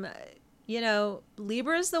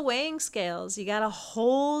 Libra is the weighing scales. You got to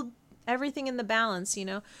hold everything in the balance.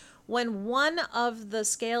 When one of the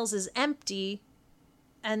scales is empty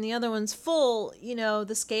and the other one's full,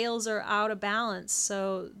 the scales are out of balance.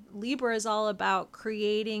 So Libra is all about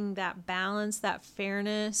creating that balance, that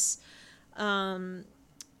fairness, to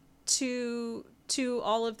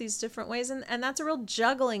all of these different ways. And that's a real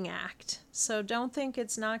juggling act. So don't think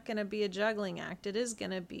it's not going to be a juggling act. It is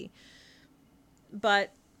going to be.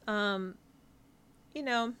 But, I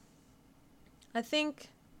think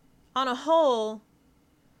on a whole,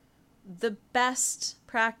 the best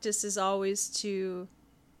practice is always to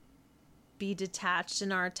be detached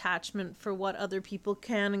in our attachment for what other people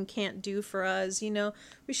can and can't do for us.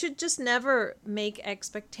 We should just never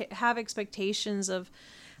have expectations of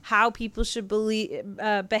how people should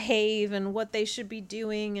behave and what they should be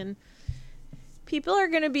doing. And people are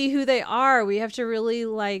going to be who they are. We have to really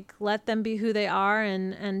like let them be who they are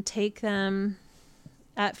and take them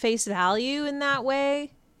at face value in that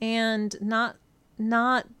way, and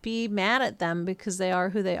not be mad at them because they are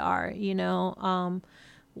who they are. You know,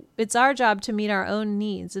 it's our job to meet our own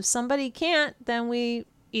needs. If somebody can't, then we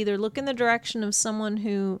either look in the direction of someone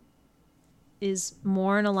who is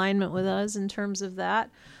more in alignment with us in terms of that,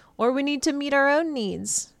 or we need to meet our own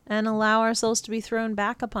needs and allow ourselves to be thrown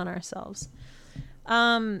back upon ourselves.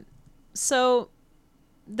 So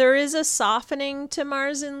there is a softening to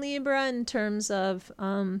Mars in Libra in terms of,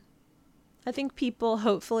 I think people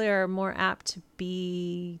hopefully are more apt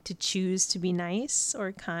to choose to be nice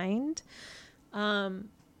or kind.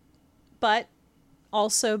 But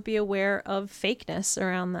also be aware of fakeness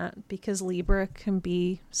around that, because Libra can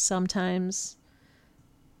be sometimes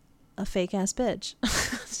a fake ass bitch.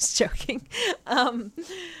 Just joking.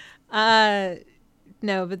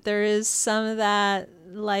 No, but there is some of that,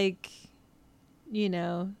 like, you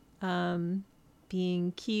know,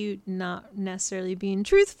 being cute, not necessarily being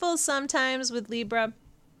truthful sometimes with Libra.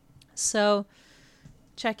 So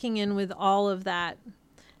checking in with all of that.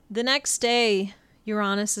 The next day,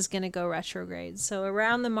 Uranus is going to go retrograde. So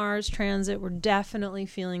around the Mars transit, we're definitely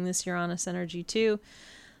feeling this Uranus energy too.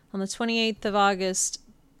 On the 28th of August,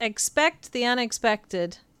 expect the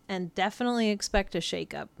unexpected and definitely expect a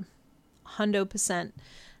shakeup. 100%.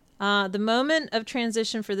 The moment of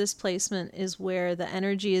transition for this placement is where the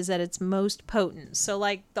energy is at its most potent. So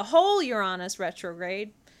like the whole Uranus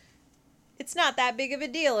retrograde, it's not that big of a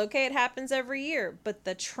deal, okay? It happens every year. But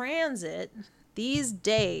the transit, these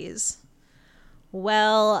days,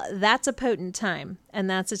 well, that's a potent time, and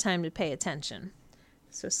that's a time to pay attention.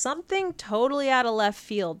 So something totally out of left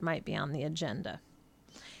field might be on the agenda.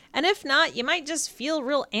 And if not, you might just feel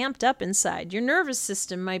real amped up inside. Your nervous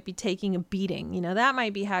system might be taking a beating. You know, that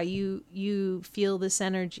might be how you feel this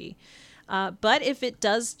energy. But if it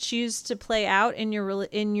does choose to play out in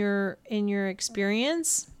your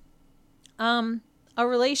experience, a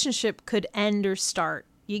relationship could end or start.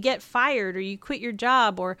 You get fired, or you quit your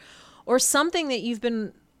job, or something that you've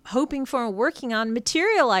been hoping for and working on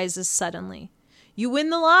materializes suddenly. You win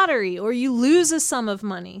the lottery, or you lose a sum of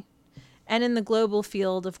money. And in the global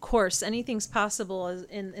field, of course, anything's possible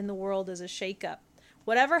in the world as a shakeup.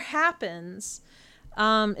 Whatever happens,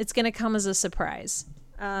 it's going to come as a surprise.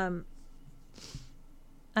 I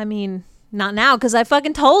mean, not now, because I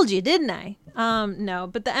fucking told you, didn't I? No,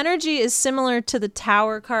 but the energy is similar to the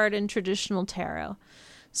Tower card in traditional tarot.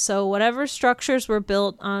 So whatever structures were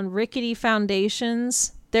built on rickety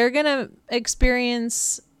foundations, they're going to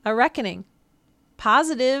experience a reckoning.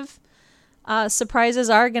 Positive surprises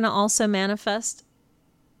are going to also manifest.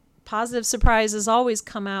 Positive surprises always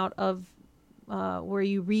come out of where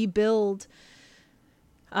you rebuild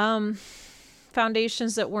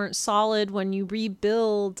foundations that weren't solid. When you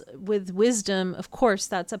rebuild with wisdom, of course,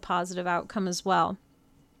 that's a positive outcome as well.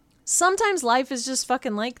 Sometimes life is just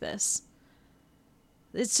fucking like this.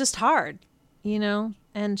 It's just hard, you know,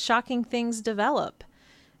 and shocking things develop.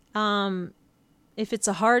 If it's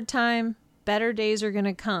a hard time, better days are going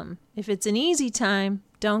to come. If it's an easy time,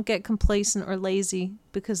 don't get complacent or lazy,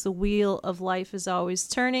 because the wheel of life is always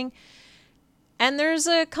turning. And there's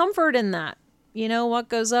a comfort in that. You know, what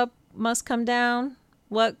goes up must come down.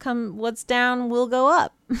 What's down will go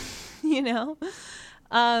up. You know?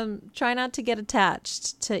 Try not to get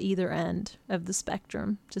attached to either end of the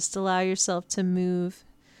spectrum. Just allow yourself to move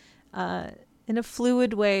in a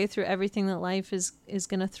fluid way through everything that life is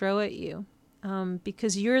going to throw at you.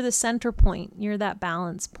 Because you're the center point. You're that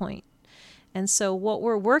balance point. And so what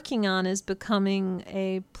we're working on is becoming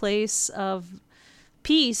a place of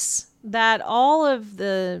peace, that all of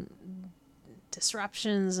the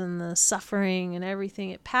disruptions and the suffering and everything,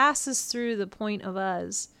 it passes through the point of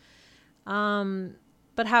us.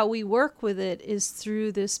 But how we work with it is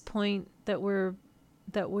through this point that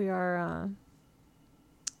we are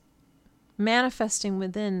manifesting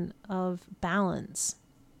within of balance.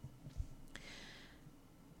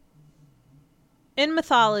 In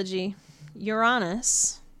mythology,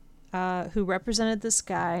 Uranus, who represented the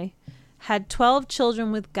sky, had 12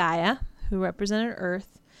 children with Gaia, who represented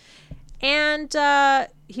Earth, and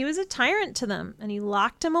he was a tyrant to them, and he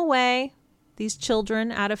locked them away, these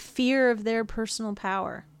children, out of fear of their personal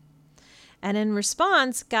power. And in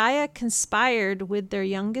response, Gaia conspired with their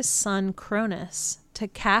youngest son, Cronus, to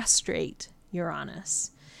castrate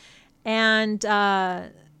Uranus, and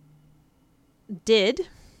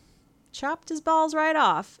chopped his balls right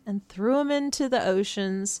off and threw him into the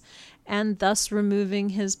oceans, and thus removing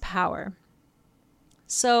his power.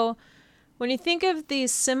 So when you think of the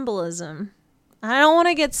symbolism I don't want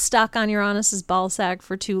to get stuck on Uranus's ball sack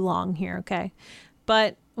for too long here, okay?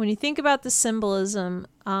 But when you think about the symbolism,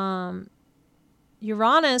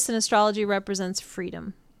 Uranus in astrology represents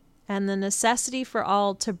freedom and the necessity for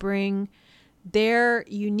all to bring their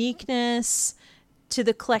uniqueness to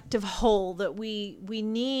the collective whole, that we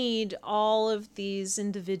need all of these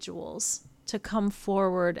individuals to come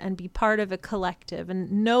forward and be part of a collective,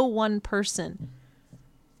 and no one person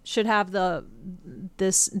should have the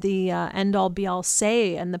end all be all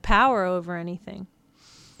say and the power over anything.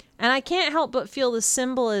 And I can't help but feel the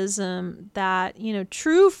symbolism that,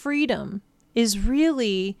 true freedom is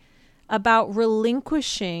really about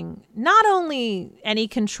relinquishing not only any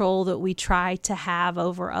control that we try to have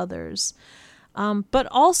over others, but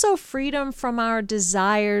also freedom from our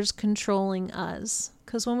desires controlling us.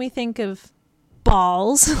 Because when we think of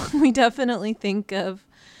balls, we definitely think of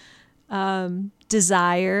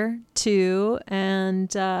desire too,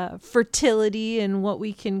 and fertility and what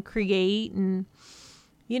we can create. And,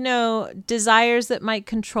 desires that might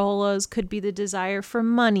control us could be the desire for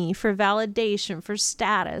money, for validation, for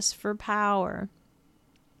status, for power.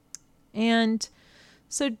 And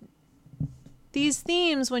so these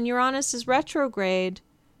themes, when Uranus is retrograde,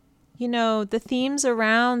 the themes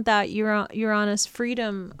around that Uranus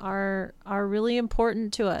freedom are really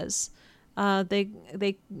important to us.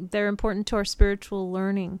 They're important to our spiritual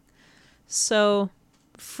learning. So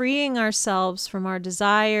freeing ourselves from our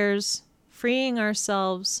desires, freeing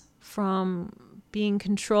ourselves from being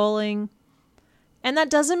controlling. And that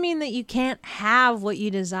doesn't mean that you can't have what you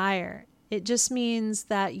desire. It just means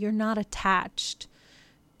that you're not attached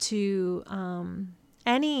to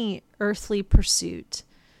any earthly pursuit,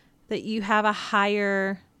 that you have a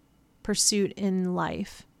higher pursuit in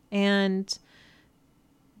life, and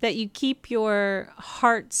that you keep your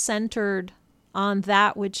heart centered on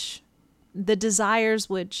that which, the desires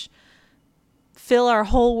which fill our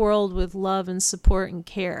whole world with love and support and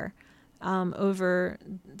care, over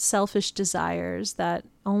selfish desires that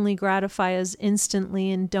only gratify us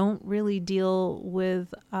instantly and don't really deal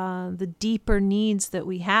with the deeper needs that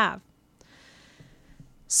we have.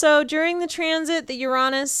 So during the transit, the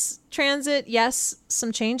Uranus transit, yes,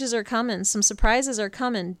 some changes are coming. Some surprises are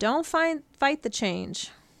coming. Don't fight the change.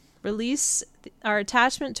 Release our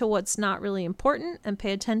attachment to what's not really important and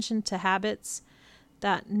pay attention to habits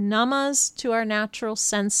that numb us to our natural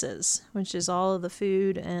senses, which is all of the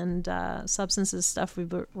food and substances stuff we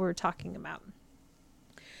were talking about.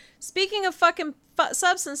 Speaking of fucking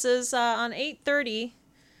substances, on 8:30,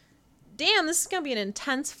 damn, this is going to be an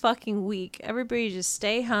intense fucking week. Everybody just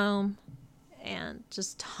stay home and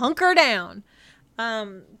just hunker down.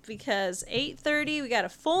 Because 8:30, we got a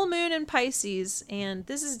full moon in Pisces, and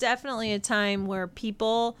this is definitely a time where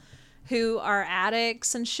people who are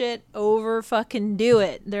addicts and shit over fucking do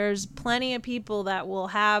it. There's plenty of people that will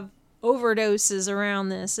have overdoses around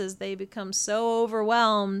this as they become so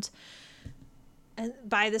overwhelmed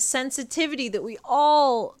by the sensitivity that we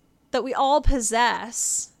all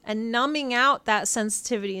possess, and numbing out that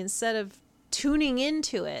sensitivity instead of tuning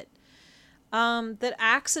into it. That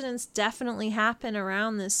accidents definitely happen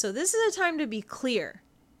around this. So this is a time to be clear.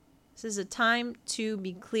 This is a time to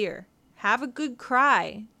be clear. Have a good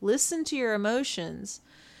cry. Listen to your emotions.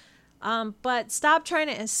 But stop trying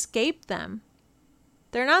to escape them.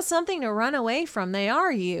 They're not something to run away from. They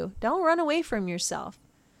are you. Don't run away from yourself.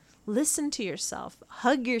 Listen to yourself.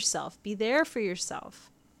 Hug yourself. Be there for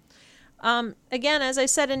yourself. Again, as I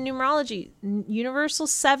said in numerology, universal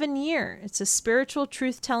 7 year. It's a spiritual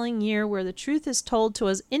truth-telling year where the truth is told to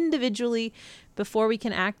us individually before we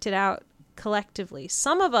can act it out collectively.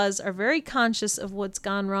 Some of us are very conscious of what's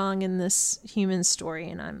gone wrong in this human story,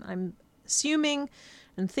 and I'm assuming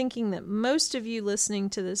and thinking that most of you listening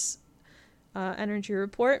to this energy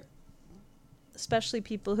report, especially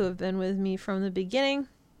people who have been with me from the beginning,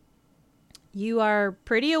 you are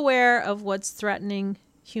pretty aware of what's threatening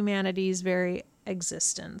humanity's very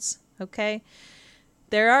existence. Okay?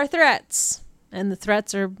 There are threats, and the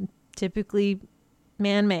threats are typically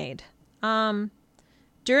man-made.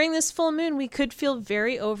 During this full moon, we could feel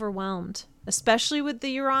very overwhelmed, especially with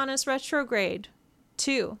the Uranus retrograde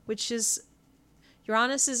too, which is,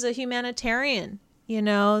 Uranus is a humanitarian.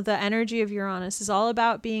 The energy of Uranus is all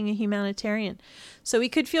about being a humanitarian. So we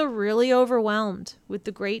could feel really overwhelmed with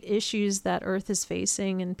the great issues that Earth is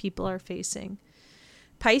facing and people are facing.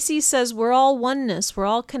 Pisces says we're all oneness, we're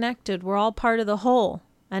all connected, we're all part of the whole.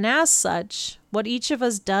 And as such, what each of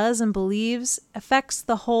us does and believes affects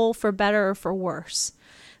the whole for better or for worse.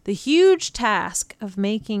 The huge task of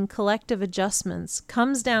making collective adjustments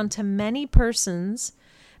comes down to many persons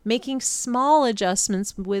making small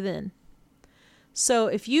adjustments within. So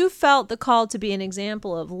if you felt the call to be an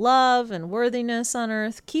example of love and worthiness on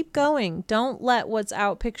earth, keep going. Don't let what's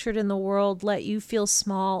outpictured in the world let you feel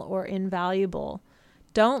small or invaluable.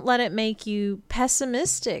 Don't let it make you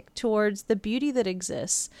pessimistic towards the beauty that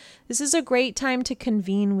exists. This is a great time to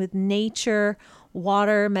convene with nature,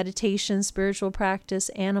 water, meditation, spiritual practice,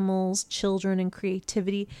 animals, children, and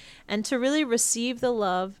creativity, and to really receive the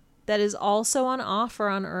love that is also on offer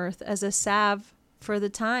on earth as a salve for the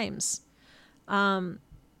times. And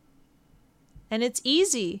it's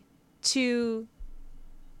easy to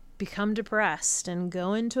become depressed and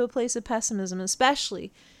go into a place of pessimism,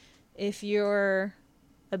 especially if you're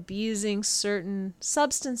abusing certain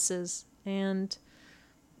substances and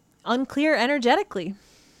unclear energetically.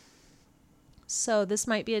 So this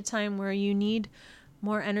might be a time where you need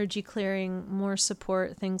more energy clearing, more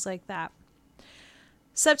support, things like that.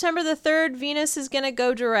 September the 3rd, Venus is going to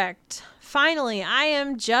go direct. Finally, I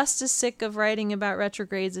am just as sick of writing about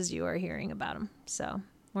retrogrades as you are hearing about them. So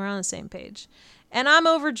we're on the same page. And I'm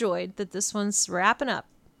overjoyed that this one's wrapping up.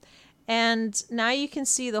 And now you can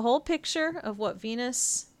see the whole picture of what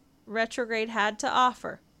Venus retrograde had to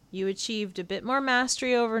offer. You achieved a bit more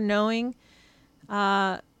mastery over knowing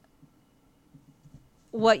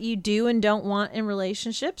what you do and don't want in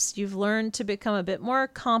relationships. You've learned to become a bit more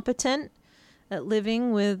competent at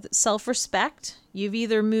living with self-respect. You've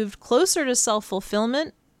either moved closer to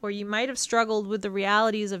self-fulfillment, or you might have struggled with the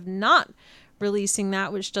realities of not releasing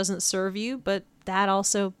that which doesn't serve you, but that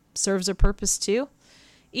also serves a purpose too.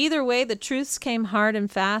 Either way, the truths came hard and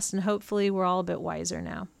fast, and hopefully we're all a bit wiser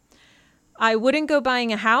now. I wouldn't go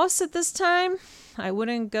buying a house at this time. I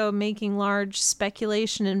wouldn't go making large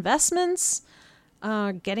speculation investments,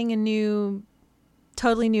 getting a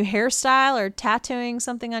totally new hairstyle or tattooing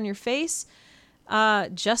something on your face.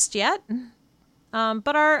 Just yet.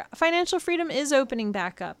 But our financial freedom is opening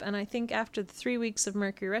back up. And I think after the 3 weeks of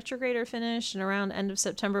Mercury retrograde are finished and around end of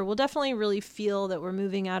September, we'll definitely really feel that we're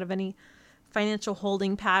moving out of any financial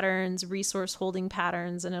holding patterns, resource holding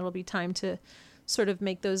patterns, and it'll be time to sort of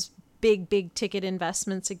make those big ticket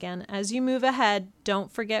investments again. As you move ahead,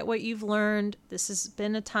 don't forget what you've learned. This has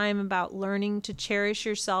been a time about learning to cherish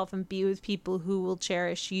yourself and be with people who will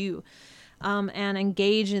cherish you. And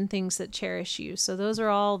engage in things that cherish you. So those are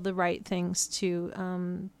all the right things to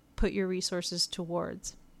put your resources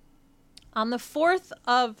towards. On the 4th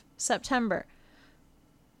of September,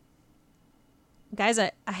 guys,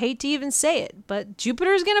 I hate to even say it, but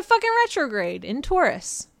Jupiter's going to fucking retrograde in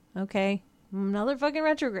Taurus. Okay? Another fucking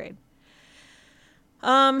retrograde.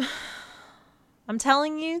 I'm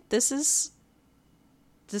telling you, this is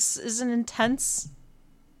an intense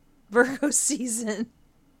Virgo season.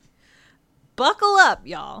 Buckle up,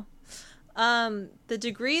 y'all. The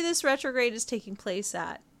degree this retrograde is taking place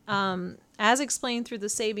at, as explained through the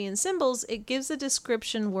Sabian symbols, it gives a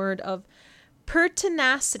description word of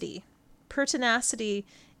pertinacity. Pertinacity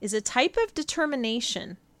is a type of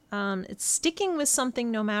determination. It's sticking with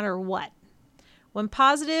something no matter what. When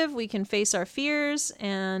positive, we can face our fears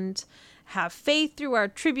and have faith through our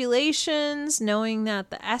tribulations, knowing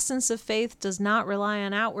that the essence of faith does not rely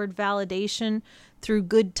on outward validation through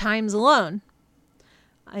good times alone.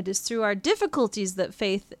 It is through our difficulties that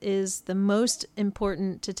faith is the most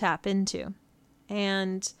important to tap into.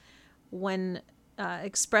 And when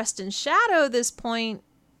expressed in shadow, this point,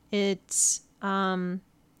 it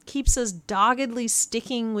keeps us doggedly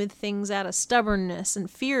sticking with things out of stubbornness and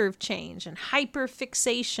fear of change and hyper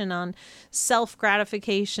fixation on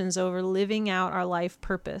self-gratifications over living out our life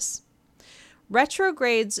purpose.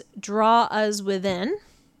 Retrogrades draw us within.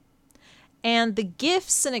 And the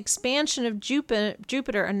gifts and expansion of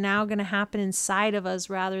Jupiter are now going to happen inside of us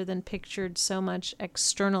rather than pictured so much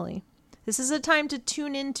externally. This is a time to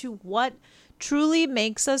tune into what truly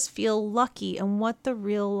makes us feel lucky and what the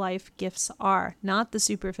real life gifts are, not the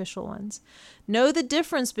superficial ones. Know the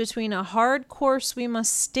difference between a hard course we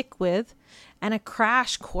must stick with and a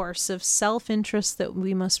crash course of self-interest that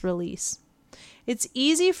we must release. It's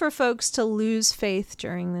easy for folks to lose faith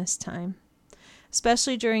during this time,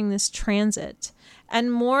 especially during this transit.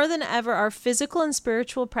 And more than ever, our physical and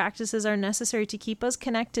spiritual practices are necessary to keep us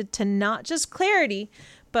connected to not just clarity,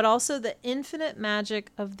 but also the infinite magic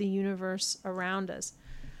of the universe around us.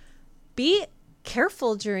 Be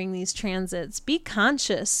careful during these transits. Be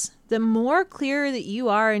conscious. The more clear that you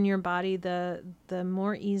are in your body, the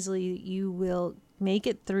more easily you will make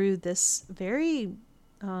it through this very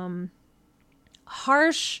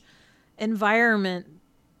harsh environment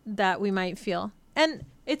that we might feel. And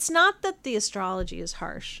it's not that the astrology is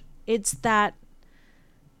harsh. It's that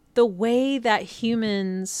the way that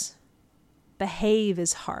humans behave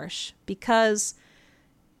is harsh, because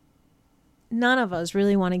none of us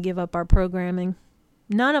really want to give up our programming.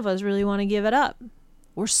 None of us really want to give it up.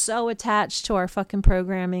 We're so attached to our fucking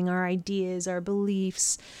programming, our ideas, our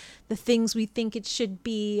beliefs, the things we think it should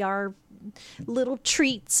be, our little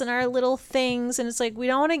treats and our little things. And it's like, we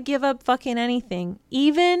don't want to give up fucking anything,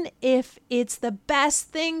 even if it's the best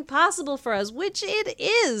thing possible for us, which it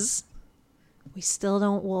is.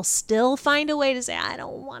 We'll still find a way to say, I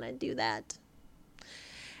don't want to do that.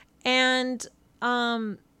 And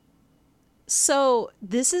so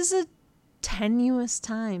this is a tenuous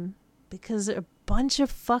time because there are a bunch of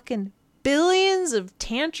fucking billions of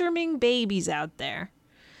tantruming babies out there.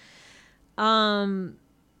 And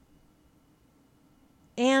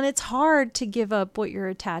it's hard to give up what you're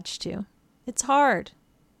attached to. It's hard.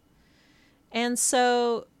 And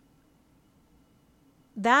so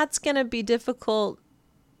that's going to be difficult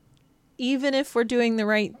even if we're doing the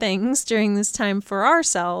right things during this time for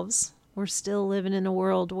ourselves. We're still living in a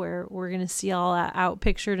world where we're going to see all that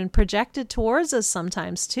outpictured and projected towards us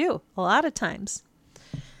sometimes too, a lot of times.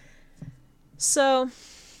 So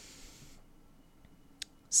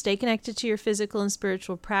stay connected to your physical and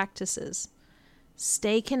spiritual practices.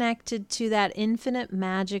 Stay connected to that infinite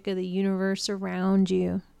magic of the universe around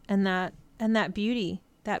you and that beauty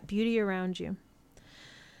around you.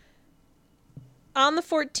 On the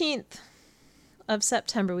 14th of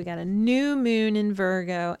September, we got a new moon in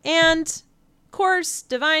Virgo. And, of course,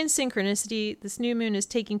 divine synchronicity, this new moon is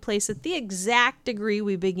taking place at the exact degree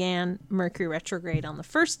we began Mercury retrograde on the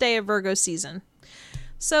first day of Virgo season.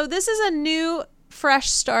 So this is a new, fresh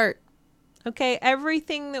start. Okay,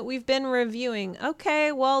 everything that we've been reviewing.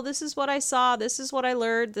 Okay, well, this is what I saw. This is what I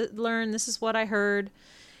learned. This is what I heard.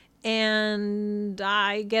 And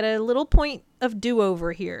I get a little point of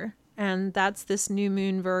do-over here. And that's this new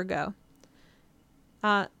moon Virgo.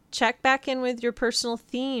 Check back in with your personal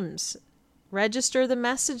themes. Register the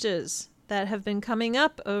messages that have been coming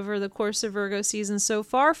up over the course of Virgo season so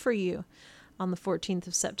far for you on the 14th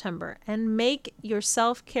of September. And make your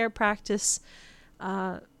self-care practice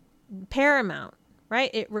paramount, right?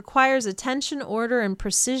 It requires attention, order, and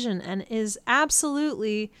precision, and is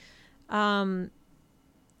absolutely going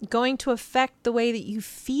to affect the way that you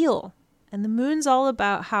feel. And the moon's all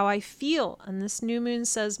about how I feel. And this new moon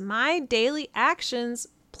says my daily actions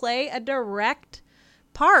play a direct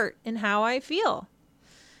part in how I feel.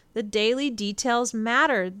 The daily details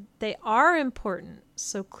matter. They are important.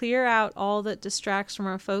 So clear out all that distracts from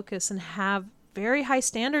our focus and have very high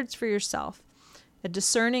standards for yourself. A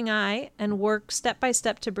discerning eye, and work step by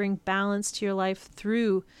step to bring balance to your life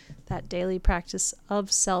through that daily practice of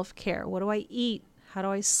self-care. What do I eat? How do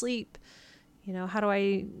I sleep? How do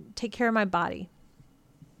I take care of my body?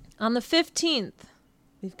 On the 15th,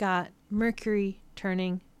 we've got Mercury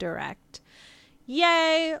turning direct.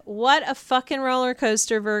 Yay! What a fucking roller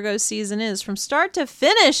coaster Virgo season is. From start to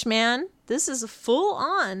finish, man. This is full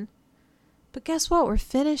on. But guess what? We're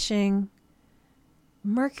finishing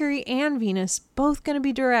Mercury and Venus, both going to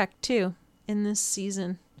be direct too in this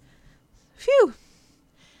season. Phew!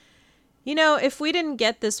 If we didn't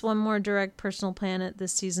get this one more direct personal planet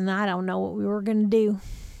this season, I don't know what we were going to do.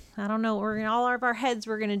 I don't know. All of our heads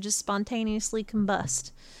were going to just spontaneously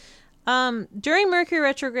combust. During Mercury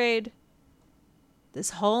retrograde,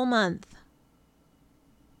 this whole month,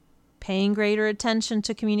 paying greater attention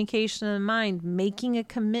to communication of the mind, making a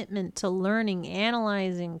commitment to learning,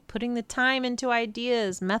 analyzing, putting the time into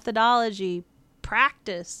ideas, methodology,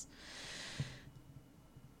 practice.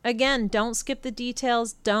 Again, don't skip the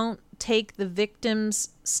details. Don't take the victim's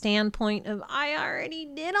standpoint of, I already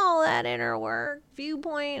did all that inner work,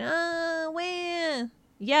 viewpoint, when?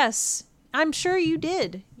 Yes, I'm sure you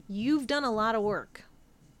did. You've done a lot of work.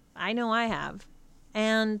 I know I have.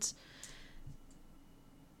 And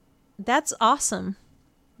that's awesome.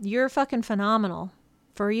 You're fucking phenomenal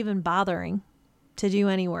for even bothering to do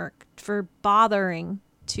any work, for bothering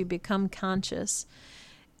to become conscious.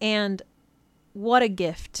 And what a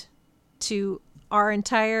gift to our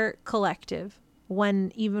entire collective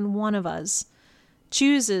when even one of us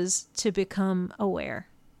chooses to become aware.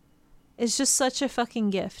 It's just such a fucking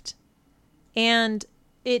gift. And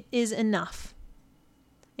it is enough.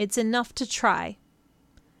 It's enough to try.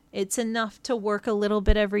 It's enough to work a little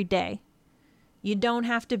bit every day. You don't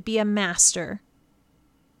have to be a master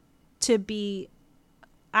to be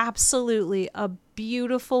absolutely a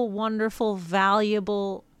beautiful, wonderful,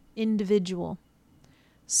 valuable individual.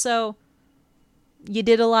 So you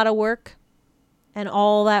did a lot of work, and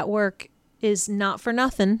all that work is not for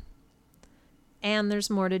nothing, and there's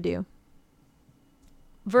more to do.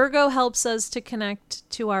 Virgo helps us to connect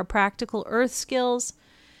to our practical earth skills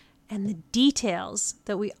and the details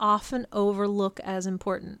that we often overlook as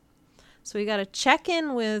important. So we got to check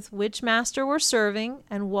in with which master we're serving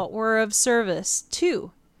and what we're of service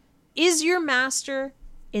to. Is your master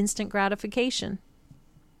instant gratification?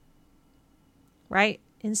 Right?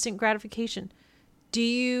 Instant gratification.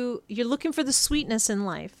 You're looking for the sweetness in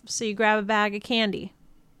life, so you grab a bag of candy.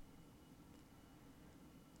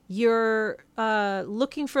 You're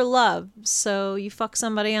looking for love, so you fuck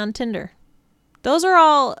somebody on Tinder. Those are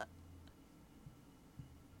all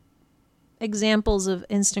examples of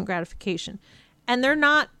instant gratification. And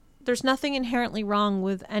there's nothing inherently wrong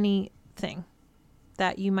with anything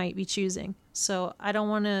that you might be choosing. So I don't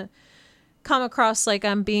want to come across like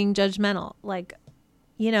I'm being judgmental. Like,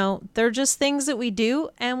 they're just things that we do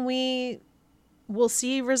and we will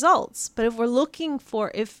see results. But if we're looking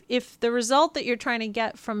for, if the result that you're trying to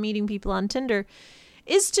get from meeting people on Tinder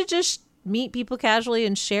is to just meet people casually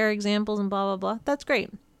and share examples and blah, blah, blah, that's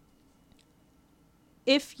great.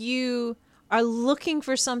 If you are looking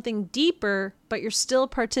for something deeper, but you're still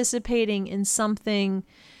participating in something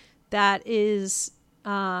that is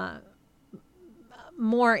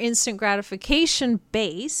more instant gratification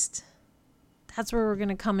based, that's where we're going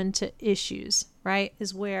to come into issues, right?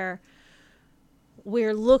 Is where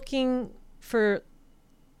we're looking for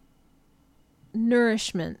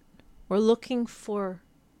nourishment. We're looking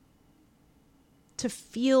to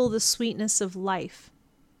feel the sweetness of life.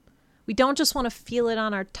 We don't just want to feel it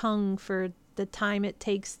on our tongue for the time it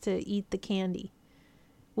takes to eat the candy.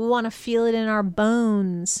 We want to feel it in our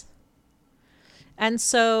bones. And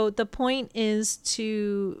so the point is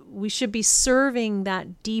we should be serving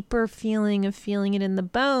that deeper feeling of feeling it in the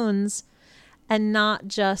bones and not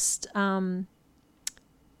just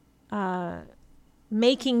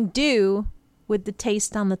making do with the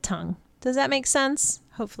taste on the tongue. Does that make sense?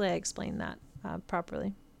 Hopefully I explained that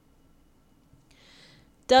properly.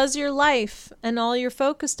 Does your life and all you're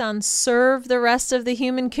focused on serve the rest of the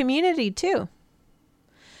human community too?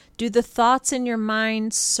 Do the thoughts in your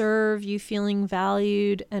mind serve you feeling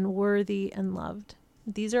valued and worthy and loved?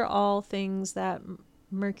 These are all things that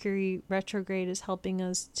Mercury retrograde is helping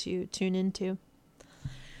us to tune into.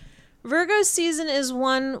 Virgo season is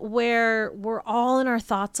one where we're all in our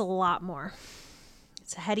thoughts a lot more.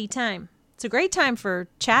 It's a heady time. It's a great time for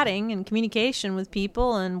chatting and communication with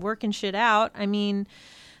people and working shit out. I mean,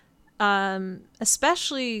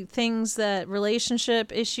 especially things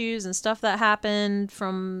relationship issues and stuff that happened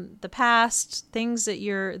from the past, things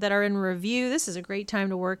that are in review. This is a great time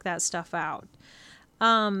to work that stuff out.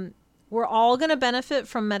 We're all going to benefit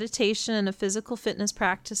from meditation and a physical fitness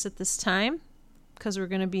practice at this time because we're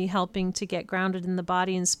going to be helping to get grounded in the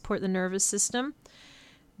body and support the nervous system.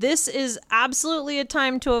 This is absolutely a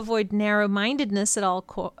time to avoid narrow-mindedness at all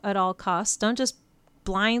costs. Don't just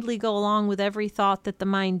blindly go along with every thought that the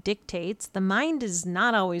mind dictates. The mind is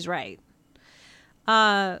not always right.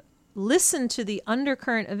 Listen to the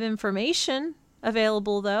undercurrent of information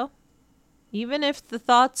available, though. Even if the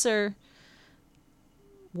thoughts are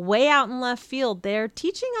way out in left field, they're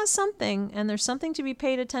teaching us something, and there's something to be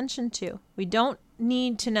paid attention to. We don't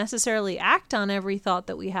need to necessarily act on every thought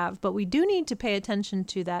that we have, but we do need to pay attention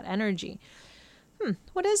to that energy.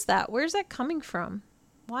 What is that? Where's that coming from?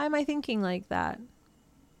 Why am I thinking like that?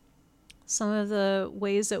 Some of the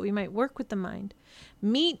ways that we might work with the mind.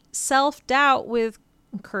 Meet self-doubt with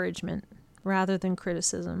encouragement rather than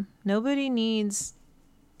criticism. Nobody needs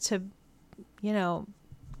to,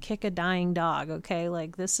 kick a dying dog, okay?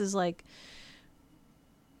 Like, this is like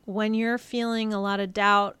when you're feeling a lot of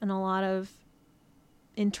doubt and a lot of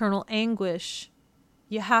internal anguish,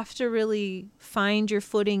 you have to really find your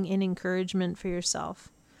footing in encouragement for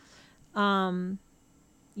yourself.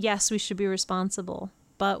 Yes, we should be responsible,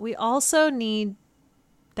 but we also need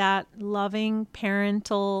that loving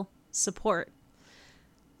parental support,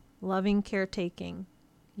 loving caretaking,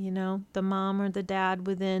 the mom or the dad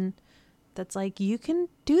within that's like, you can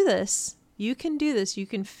do this. You can do this. You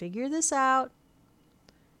can figure this out.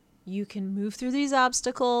 You can move through these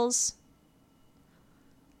obstacles.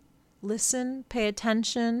 Listen, pay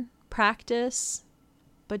attention, practice,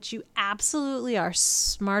 but you absolutely are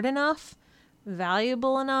smart enough,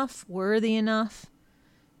 valuable enough, worthy enough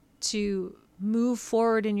to move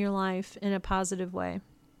forward in your life in a positive way.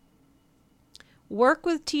 Work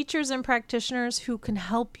with teachers and practitioners who can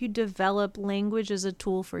help you develop language as a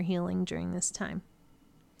tool for healing during this time.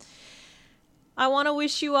 I want to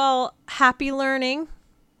wish you all happy learning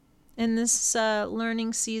in this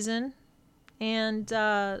learning season, and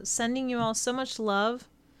sending you all so much love.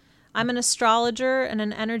 I'm an astrologer and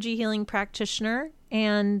an energy healing practitioner,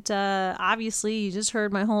 and obviously you just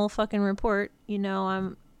heard my whole fucking report.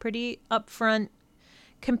 I'm pretty upfront,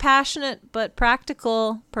 compassionate but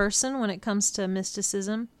practical person when it comes to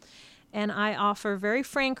mysticism. and I offer very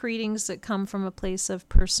frank readings that come from a place of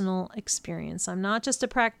personal experience. I'm not just a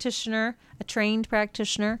practitioner, a trained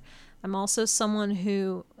practitioner. I'm also someone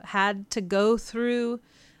who had to go through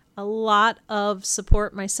a lot of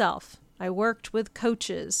support myself. I worked with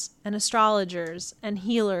coaches and astrologers and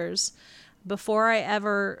healers before I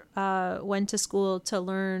ever went to school to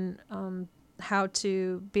learn how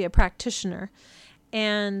to be a practitioner.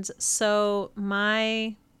 And so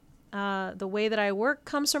the way that I work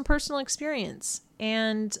comes from personal experience.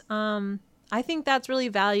 And I think that's really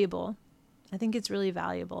valuable. I think it's really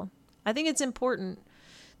valuable. I think it's important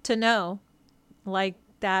to know, like,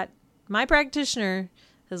 that my practitioner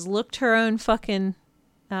has looked her own fucking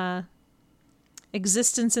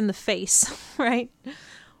existence in the face, right?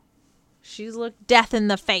 She's looked death in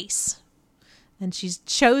the face, and she's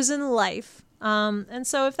chosen life. And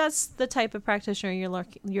so if that's the type of practitioner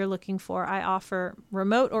you're looking for, I offer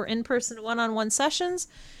remote or in-person one-on-one sessions,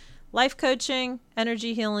 life coaching,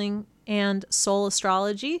 energy healing, and soul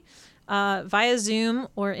astrology via Zoom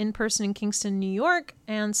or in person in Kingston, New York.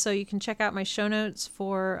 And so you can check out my show notes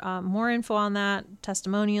for more info on that,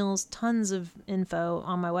 testimonials, tons of info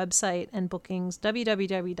on my website and bookings,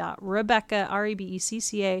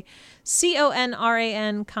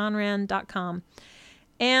 www.rebecca.conran.com.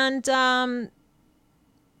 And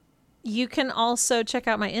you can also check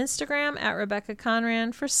out my Instagram at Rebecca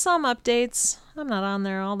Conran for some updates. I'm not on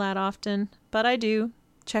there all that often, but I do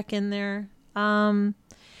check in there.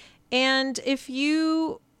 And if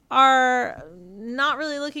you are not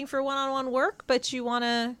really looking for one-on-one work, but you want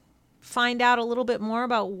to find out a little bit more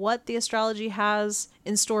about what the astrology has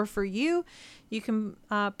in store for you, you can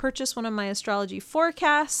purchase one of my astrology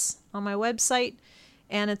forecasts on my website.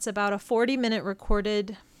 And it's about a 40-minute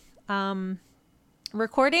recorded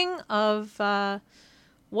recording of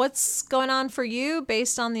what's going on for you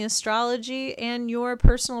based on the astrology and your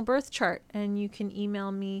personal birth chart. And you can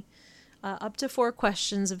email me up to 4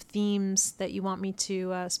 questions of themes that you want me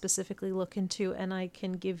to specifically look into, and I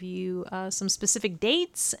can give you some specific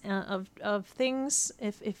dates of things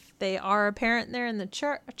if they are apparent there in the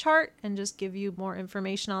chart, and just give you more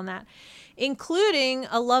information on that, including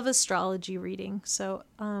a love astrology reading. So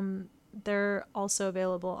they're also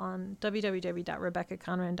available on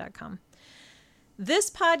www.rebeccaconran.com.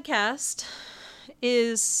 This podcast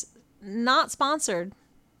is not sponsored.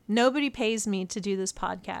 Nobody pays me to do this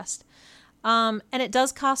podcast. And it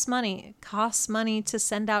does cost money. It costs money to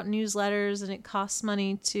send out newsletters, and it costs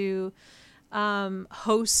money to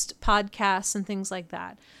host podcasts and things like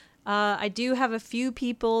that. I do have a few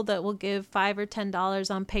people that will give $5 or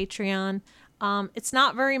 $10 on Patreon. It's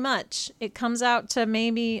not very much. It comes out to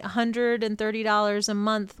maybe $130 a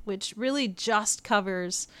month, which really just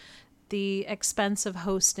covers the expense of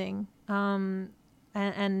hosting, and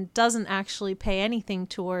doesn't actually pay anything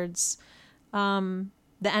towards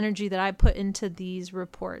the energy that I put into these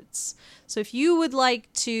reports. So if you would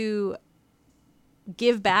like to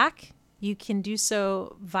give back, you can do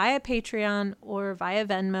so via Patreon or via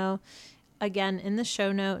Venmo. Again, in the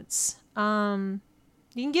show notes. You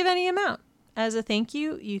can give any amount as a thank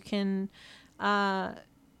you. You can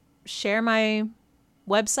share my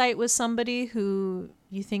website with somebody who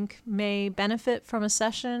you think may benefit from a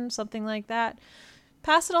session, something like that.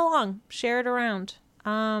 Pass it along. Share it around.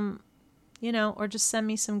 Or just send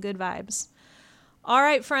me some good vibes. All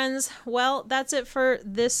right, friends. Well, that's it for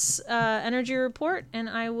this energy report, and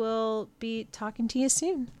I will be talking to you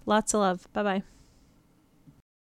soon. Lots of love. Bye-bye.